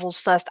Marvel's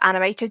first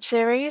animated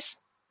series,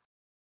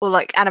 or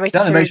like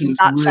animated series in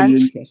that really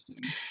sense. Interesting.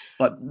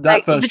 Like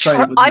that first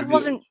trailer. I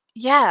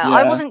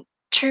wasn't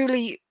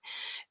truly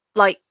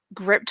like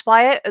gripped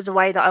by it as the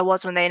way that I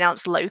was when they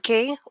announced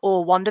Loki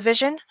or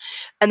WandaVision,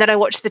 and then I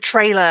watched the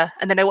trailer,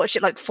 and then I watched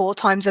it like 4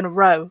 times in a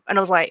row, and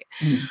I was like,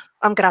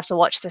 I'm gonna have to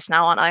watch this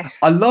now, aren't I?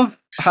 I love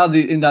how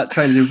in that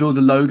trailer they reveal the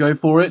logo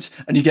for it,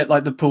 and you get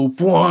like the pull,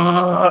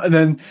 and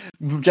then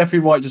Jeffrey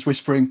Wright just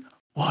whispering,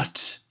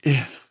 "What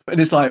if?" And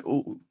it's like,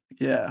 oh,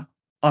 yeah,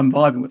 I'm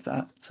vibing with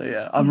that. So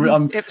yeah,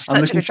 It was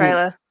such a good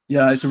trailer.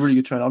 Yeah, it's a really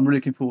good trailer. I'm really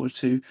looking forward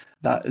to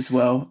that as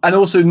well. And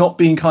also not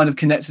being kind of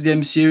connected to the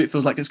MCU, it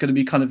feels like it's going to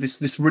be kind of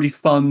this really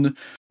fun,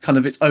 kind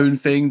of its own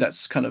thing.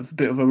 That's kind of a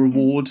bit of a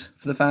reward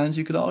for the fans,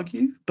 you could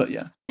argue. But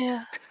yeah.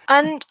 Yeah.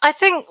 And I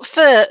think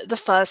for the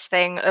first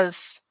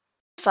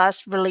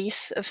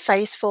release of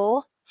Phase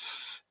 4,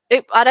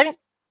 it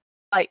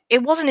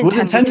wasn't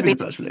intended to be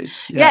the first release.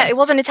 Yeah, it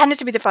wasn't intended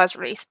to be the first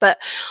release, but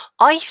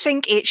I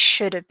think it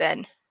should have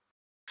been.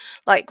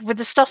 Like, with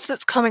the stuff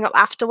that's coming up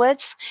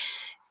afterwards,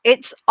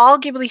 it's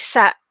arguably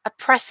set a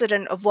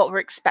precedent of what we're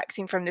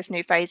expecting from this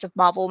new phase of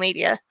Marvel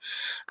media,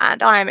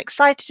 and I am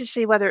excited to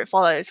see whether it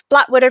follows.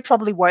 Black Widow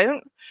probably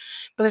won't,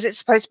 because it's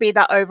supposed to be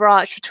that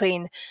overarch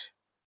between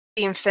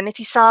the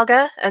Infinity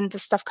Saga and the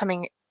stuff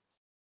coming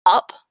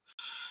up.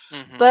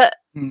 But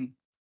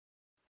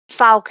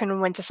Falcon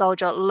and Winter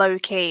Soldier,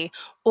 Loki,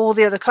 all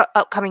the other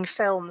upcoming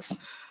films,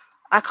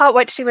 I can't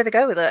wait to see where they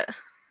go with it.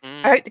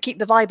 I hope they keep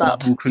the vibe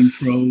up.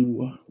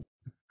 Control.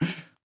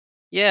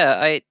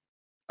 Yeah,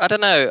 I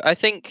don't know. I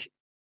think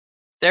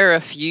there are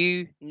a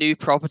few new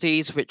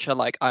properties which are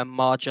like I'm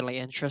marginally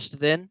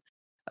interested in.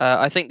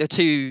 I think the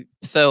 2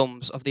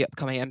 films of the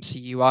upcoming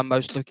MCU I'm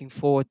most looking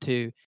forward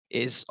to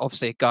is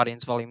obviously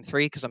Guardians Volume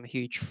 3, because I'm a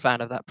huge fan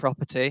of that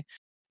property,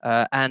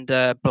 and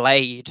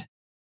Blade.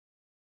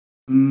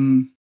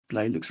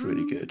 Blade looks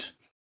really good.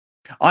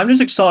 I'm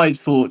just excited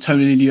for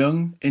Tony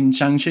Leung in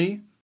Shang-Chi.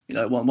 You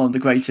know, one of the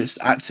greatest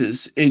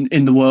actors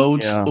in the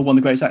world, or one of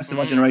the greatest actors of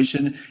our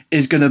generation,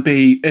 is going to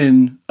be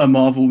in a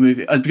Marvel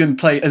movie. I'm going to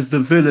play as the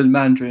villain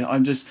Mandarin.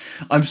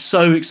 I'm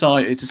so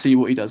excited to see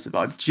what he does.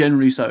 I'm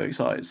generally so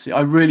excited to see.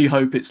 I really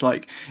hope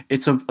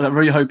I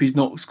really hope he's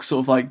not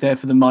sort of like there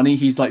for the money.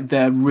 He's like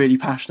there really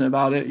passionate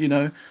about it, you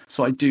know.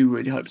 So I do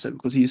really hope so,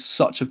 because he's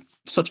such a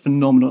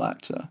phenomenal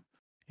actor.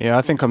 Yeah,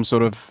 I think I'm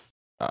sort of,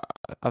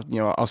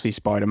 I'll see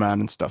Spider-Man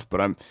and stuff, but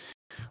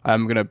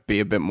I'm gonna be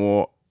a bit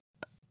more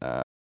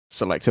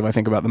selective, I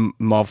think, about the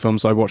Marvel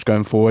films I watch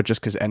going forward, just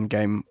because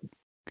Endgame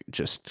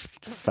just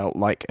felt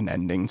like an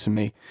ending to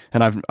me,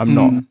 and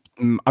I'm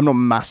not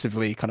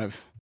massively kind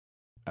of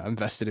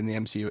invested in the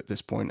MCU at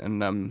this point.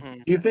 And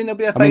do you think there'll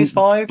be a Phase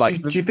 5?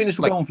 Do you think this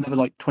will go on for another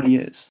like 20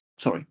 years?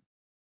 Sorry,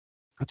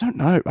 I don't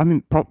know. I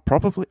mean,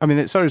 probably. I mean,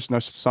 it shows no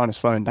sign of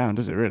slowing down,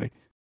 does it really?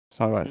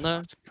 So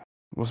No.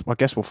 I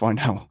guess we'll find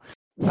out.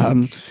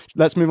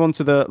 Let's move on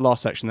to the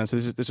last section then. So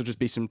this will just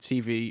be some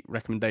TV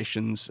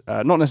recommendations,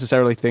 not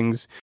necessarily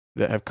things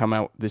that have come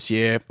out this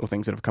year or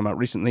things that have come out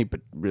recently, but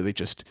really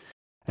just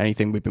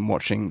anything we've been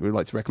watching we'd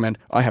like to recommend.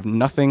 I have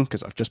nothing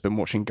because I've just been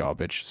watching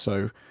garbage.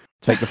 So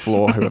take the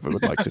floor, whoever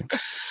would like to.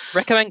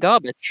 Recommend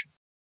garbage.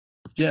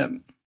 Yeah,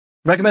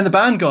 recommend the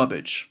band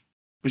Garbage,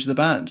 which is the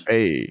band.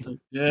 Hey, so,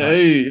 yeah,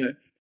 you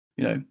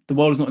know, the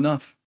world is not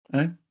enough.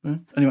 Eh?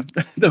 Anyway,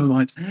 never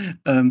mind.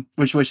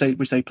 Which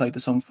they played the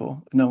song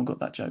for. No one got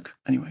that joke.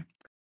 Anyway.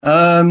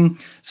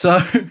 So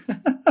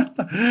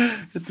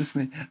goodness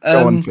me.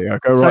 Go on, Theo.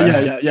 Go so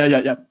right.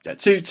 Yeah.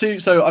 Two.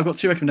 So I've got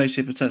 2 recommendations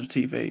here for terms of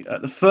TV.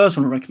 The first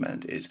one I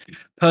recommend is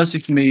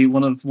personally for me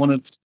one of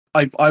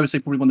I would say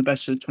probably one of the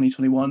best of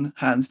 2021,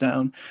 hands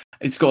down.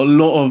 It's got a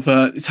lot of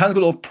it has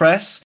got a lot of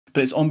press,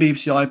 but it's on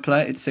BBC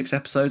iPlayer. It's 6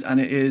 episodes, and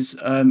it is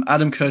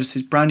Adam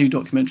Curtis's brand new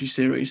documentary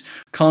series,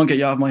 Can't Get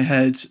You Out of My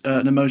Head: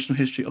 An Emotional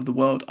History of the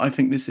World. I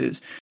think it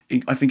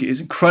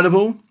is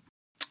incredible.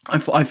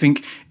 I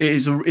think it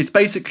is.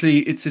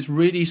 It's this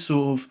really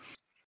sort of.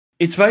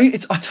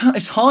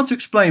 It's hard to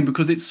explain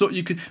because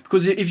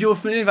because if you're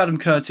familiar with Adam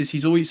Curtis,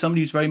 he's always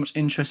somebody who's very much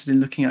interested in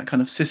looking at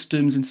kind of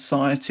systems in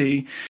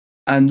society,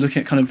 and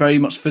looking at kind of very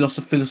much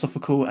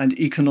philosophical and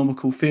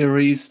economical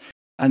theories,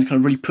 and kind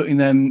of really putting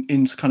them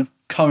into kind of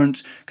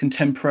current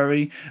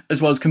contemporary,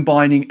 as well as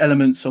combining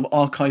elements of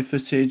archive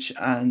footage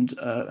and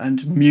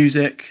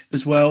music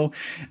as well.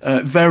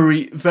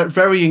 Very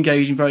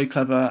engaging, very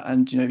clever.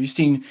 And you've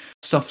seen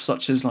stuff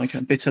such as like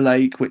Bitter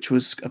Lake, which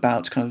was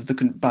about kind of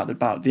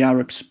about the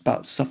Arabs,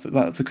 about stuff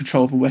about the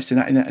control of the West in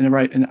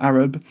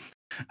Arab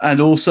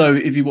And also,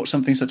 if you watch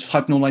something such as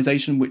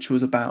Hypernormalization, which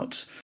is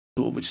about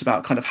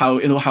kind of how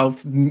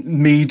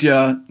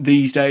media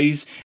these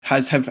days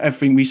have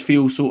everything, we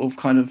feel sort of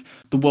kind of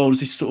the world is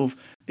this sort of,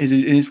 is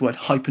in his word,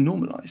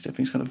 hyper-normalized.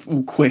 Everything's kind of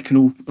all quick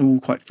and all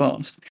quite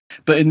fast.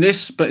 But in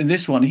this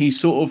one, he's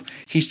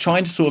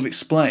trying to sort of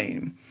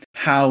explain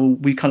how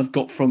we kind of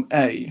got from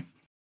A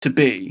to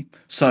B.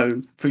 So,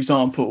 for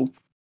example,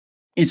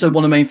 so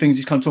one of the main things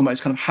he's kind of talking about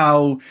is kind of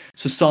how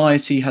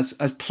society has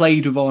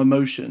played with our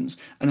emotions,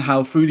 and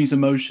how through these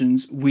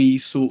emotions we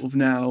sort of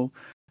now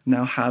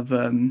have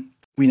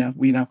we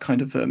now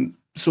kind of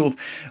sort of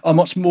are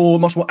much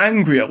more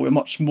angrier. We're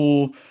much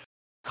more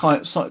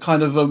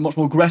kind of a much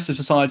more aggressive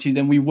society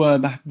than we were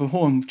back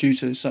before, due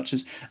to such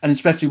as, and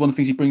especially one of the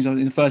things he brings up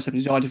in the first episode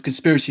is the idea of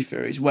conspiracy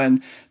theories,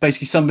 when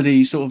basically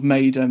somebody sort of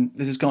made there's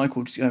this guy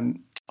called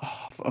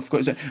I forgot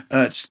his name,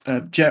 I've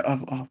got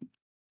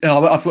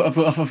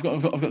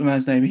the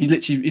man's name. He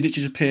literally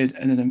just appeared,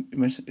 and then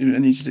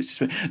he just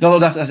literally appeared. No,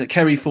 that's it.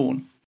 Kerry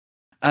Thorne,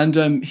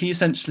 and he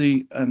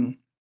essentially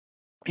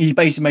he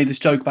basically made this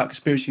joke about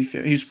conspiracy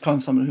theory. He was kind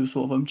of someone who was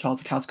sort of child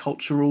to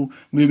countercultural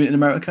movement in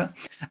America,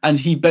 and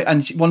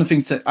one of the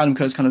things that Adam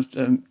Kurtz kind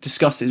of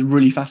discusses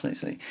really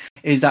fascinating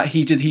is that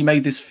he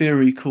made this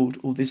theory called,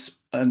 or this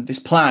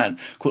plan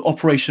called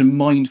Operation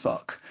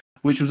Mindfuck,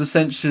 which was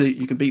essentially,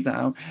 you can beat that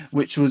out,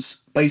 which was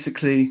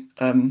basically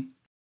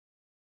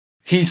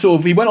he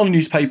went on a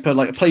newspaper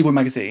like a Playboy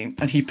magazine,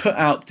 and he put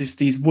out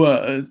these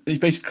words. He's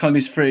basically kind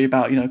of this theory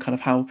about kind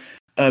of how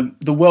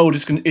the world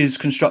is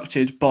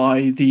constructed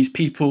by these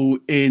people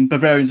in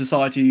Bavarian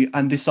society,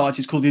 and this society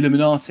is called the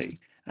Illuminati.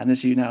 And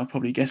as you now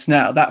probably guess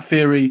now, that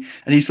theory,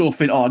 and he sort of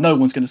think, oh, no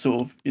one's going to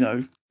sort of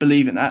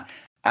believe in that,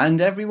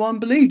 and everyone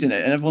believed in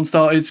it, and everyone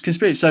started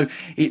conspiracy. So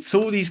it's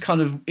all these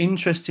kind of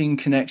interesting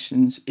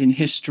connections in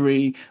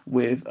history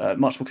with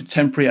much more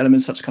contemporary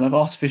elements, such as kind of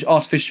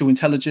artificial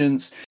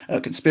intelligence,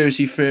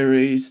 conspiracy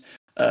theories,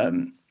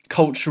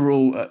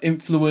 cultural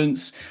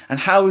influence, and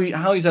how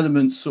these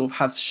elements sort of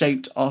have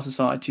shaped our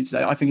society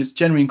today. I think it's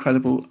genuinely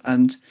incredible,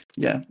 and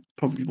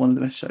probably one of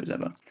the best shows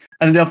ever.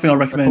 And the other thing I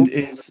recommend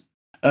is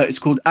it's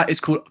called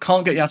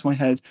Can't Get You Out of My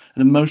Head: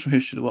 An Emotional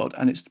History of the World,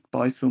 and it's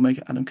by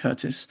filmmaker Adam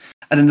Curtis.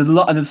 And then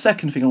the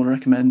second thing I want to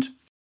recommend,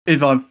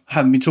 if I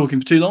haven't been talking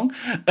for too long,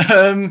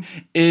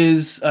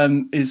 is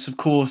of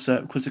course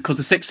because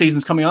the sixth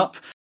season's coming up.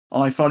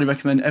 I thoroughly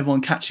recommend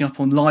everyone catching up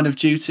on Line of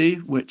Duty,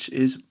 which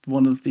is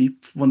probably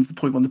one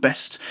of the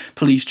best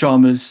police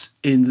dramas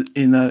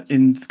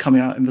in coming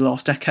out in the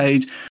last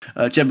decade.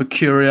 Gemma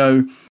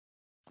Curio,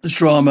 this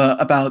drama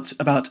about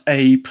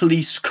a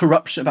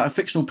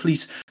fictional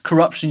police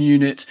corruption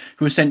unit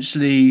who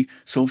essentially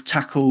sort of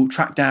track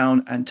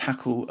down and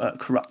tackle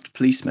corrupt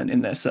policemen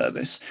in their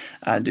service,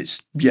 and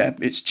it's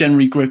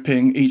generally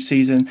gripping. Each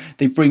season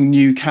they bring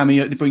new kind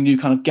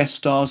of guest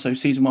stars. So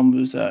season one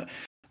was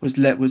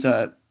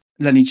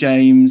Lenny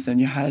James. Then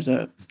you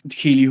had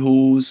Keely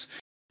Hawes,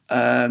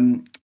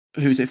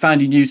 who's it?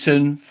 Fandy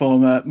Newton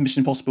from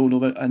Mission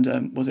Impossible,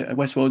 and was it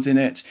Westworld's in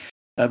it?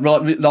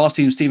 Last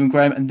season, Stephen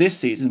Graham, and this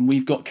season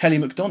we've got Kelly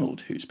MacDonald,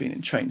 who's been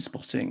in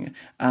Trainspotting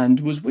and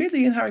was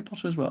weirdly in Harry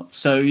Potter as well.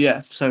 So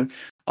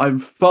I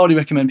thoroughly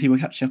recommend people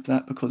catching up to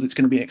that, because it's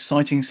going to be an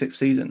exciting sixth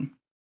season.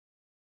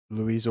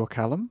 Louise or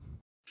Callum?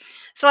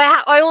 So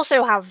I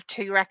also have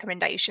two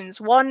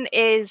recommendations. One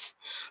is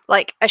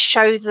like a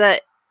show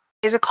that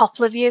is a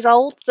couple of years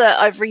old that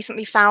I've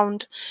recently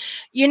found.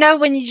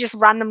 When you just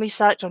randomly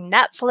search on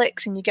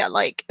Netflix and you get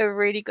like a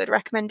really good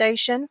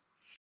recommendation?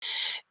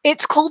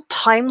 It's called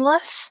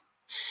Timeless.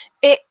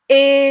 It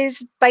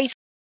is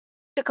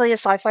basically a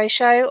sci-fi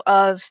show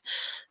of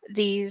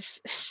these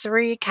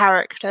three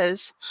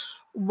characters: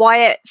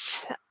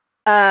 Wyatt,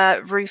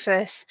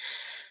 Rufus,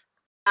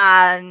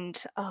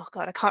 and oh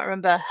god, I can't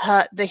remember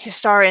the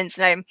historian's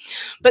name,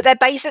 but they're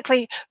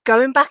basically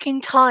going back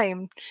in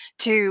time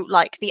to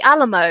like the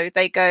Alamo.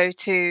 They go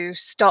to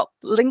stop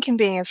Lincoln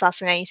being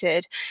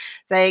assassinated.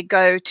 They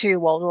go to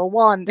World War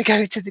One. They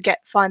go to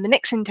find the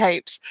Nixon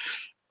tapes,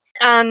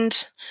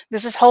 and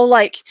there's this whole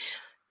like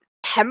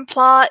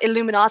Templar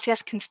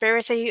Illuminati-esque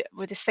conspiracy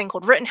with this thing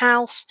called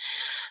Rittenhouse,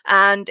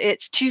 and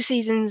it's 2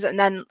 seasons and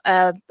then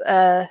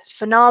a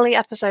finale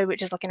episode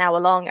which is like an hour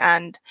long,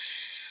 and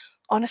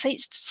honestly,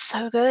 it's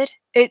so good.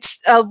 It's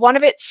one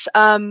of its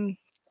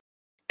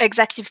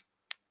executive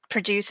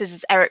producers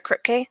is Eric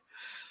Kripke.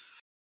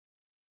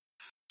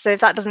 So if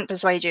that doesn't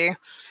persuade you,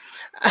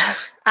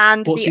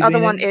 and What's the other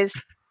one is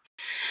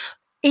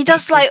he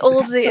does like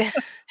all the.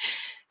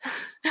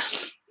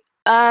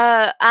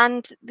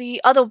 And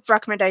the other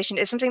recommendation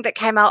is something that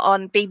came out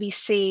on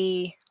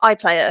BBC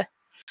iPlayer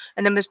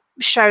and then was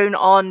shown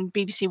on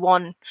BBC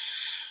One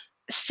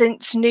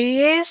since New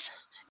Year's.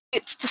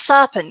 It's The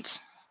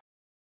Serpent.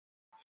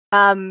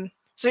 So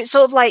it's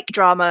sort of like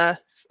drama.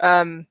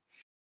 Bangkok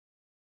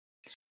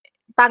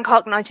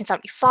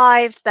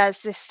 1975.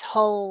 There's this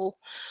whole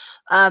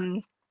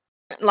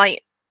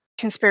like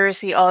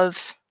conspiracy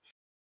of.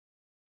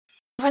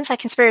 I wouldn't say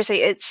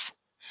conspiracy. It's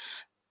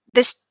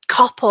this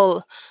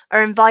couple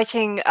are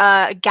inviting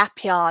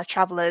gap year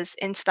travelers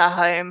into their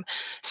home,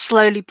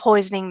 slowly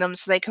poisoning them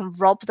so they can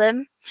rob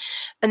them.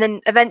 And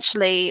then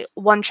eventually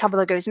one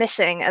traveler goes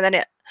missing, and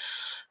then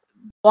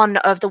one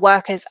of the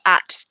workers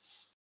at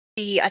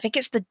I think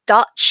it's the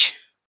Dutch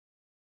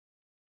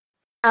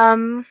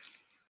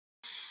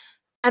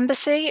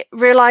embassy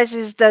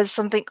realizes there's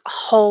something a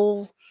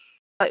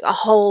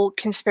whole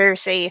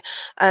conspiracy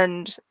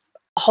and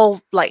a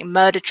whole like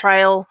murder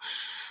trail,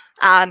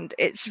 and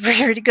it's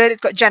really, really good.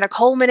 It's got Jenna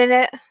Coleman in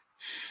it,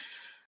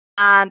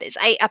 and it's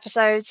 8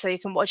 episodes, so you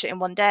can watch it in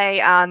one day,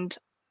 and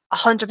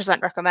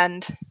 100%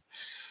 recommend.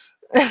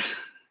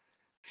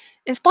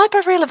 Inspired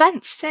by real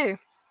events too,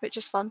 which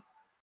is fun.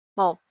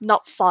 Well,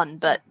 not fun,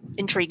 but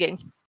intriguing.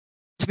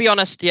 To be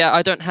honest, yeah,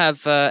 I don't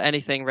have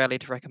anything really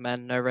to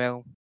recommend. No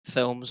real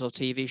films or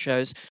TV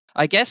shows.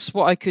 I guess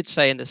what I could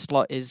say in this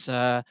slot is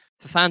for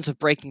fans of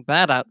Breaking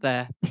Bad out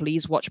there,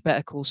 please watch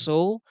Better Call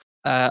Saul.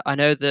 I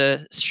know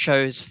the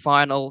show's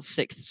final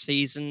 6th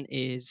season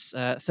is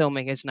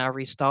filming is now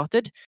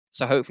restarted,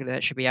 so hopefully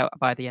that should be out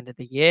by the end of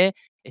the year.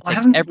 It I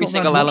takes haven't every got around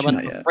single to watching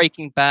element that of yet.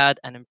 Breaking Bad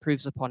and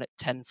improves upon it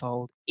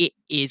tenfold. It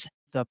is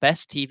the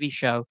best TV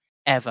show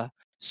ever.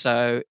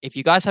 So if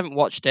you guys haven't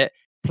watched it,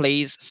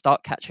 please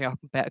start catching up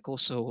on Better Call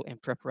Saul in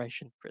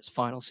preparation for its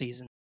final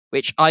season,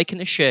 which I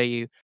can assure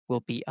you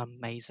will be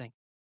amazing.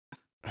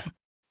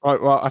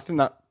 Right, well, I think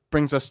that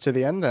brings us to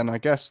the end then, I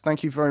guess.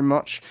 Thank you very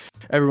much,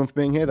 everyone, for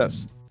being here.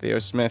 That's Theo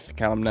Smith,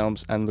 Callum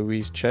Nelms, and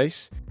Louise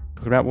Chase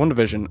talking about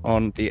WandaVision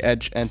on the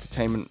Edge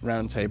Entertainment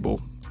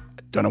Roundtable.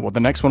 I don't know what the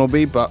next one will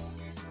be, but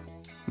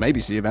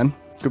maybe see you then.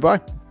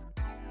 Goodbye.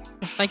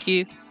 Thank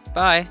you.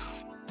 Bye.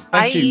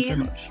 Thank you Bye.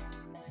 very much.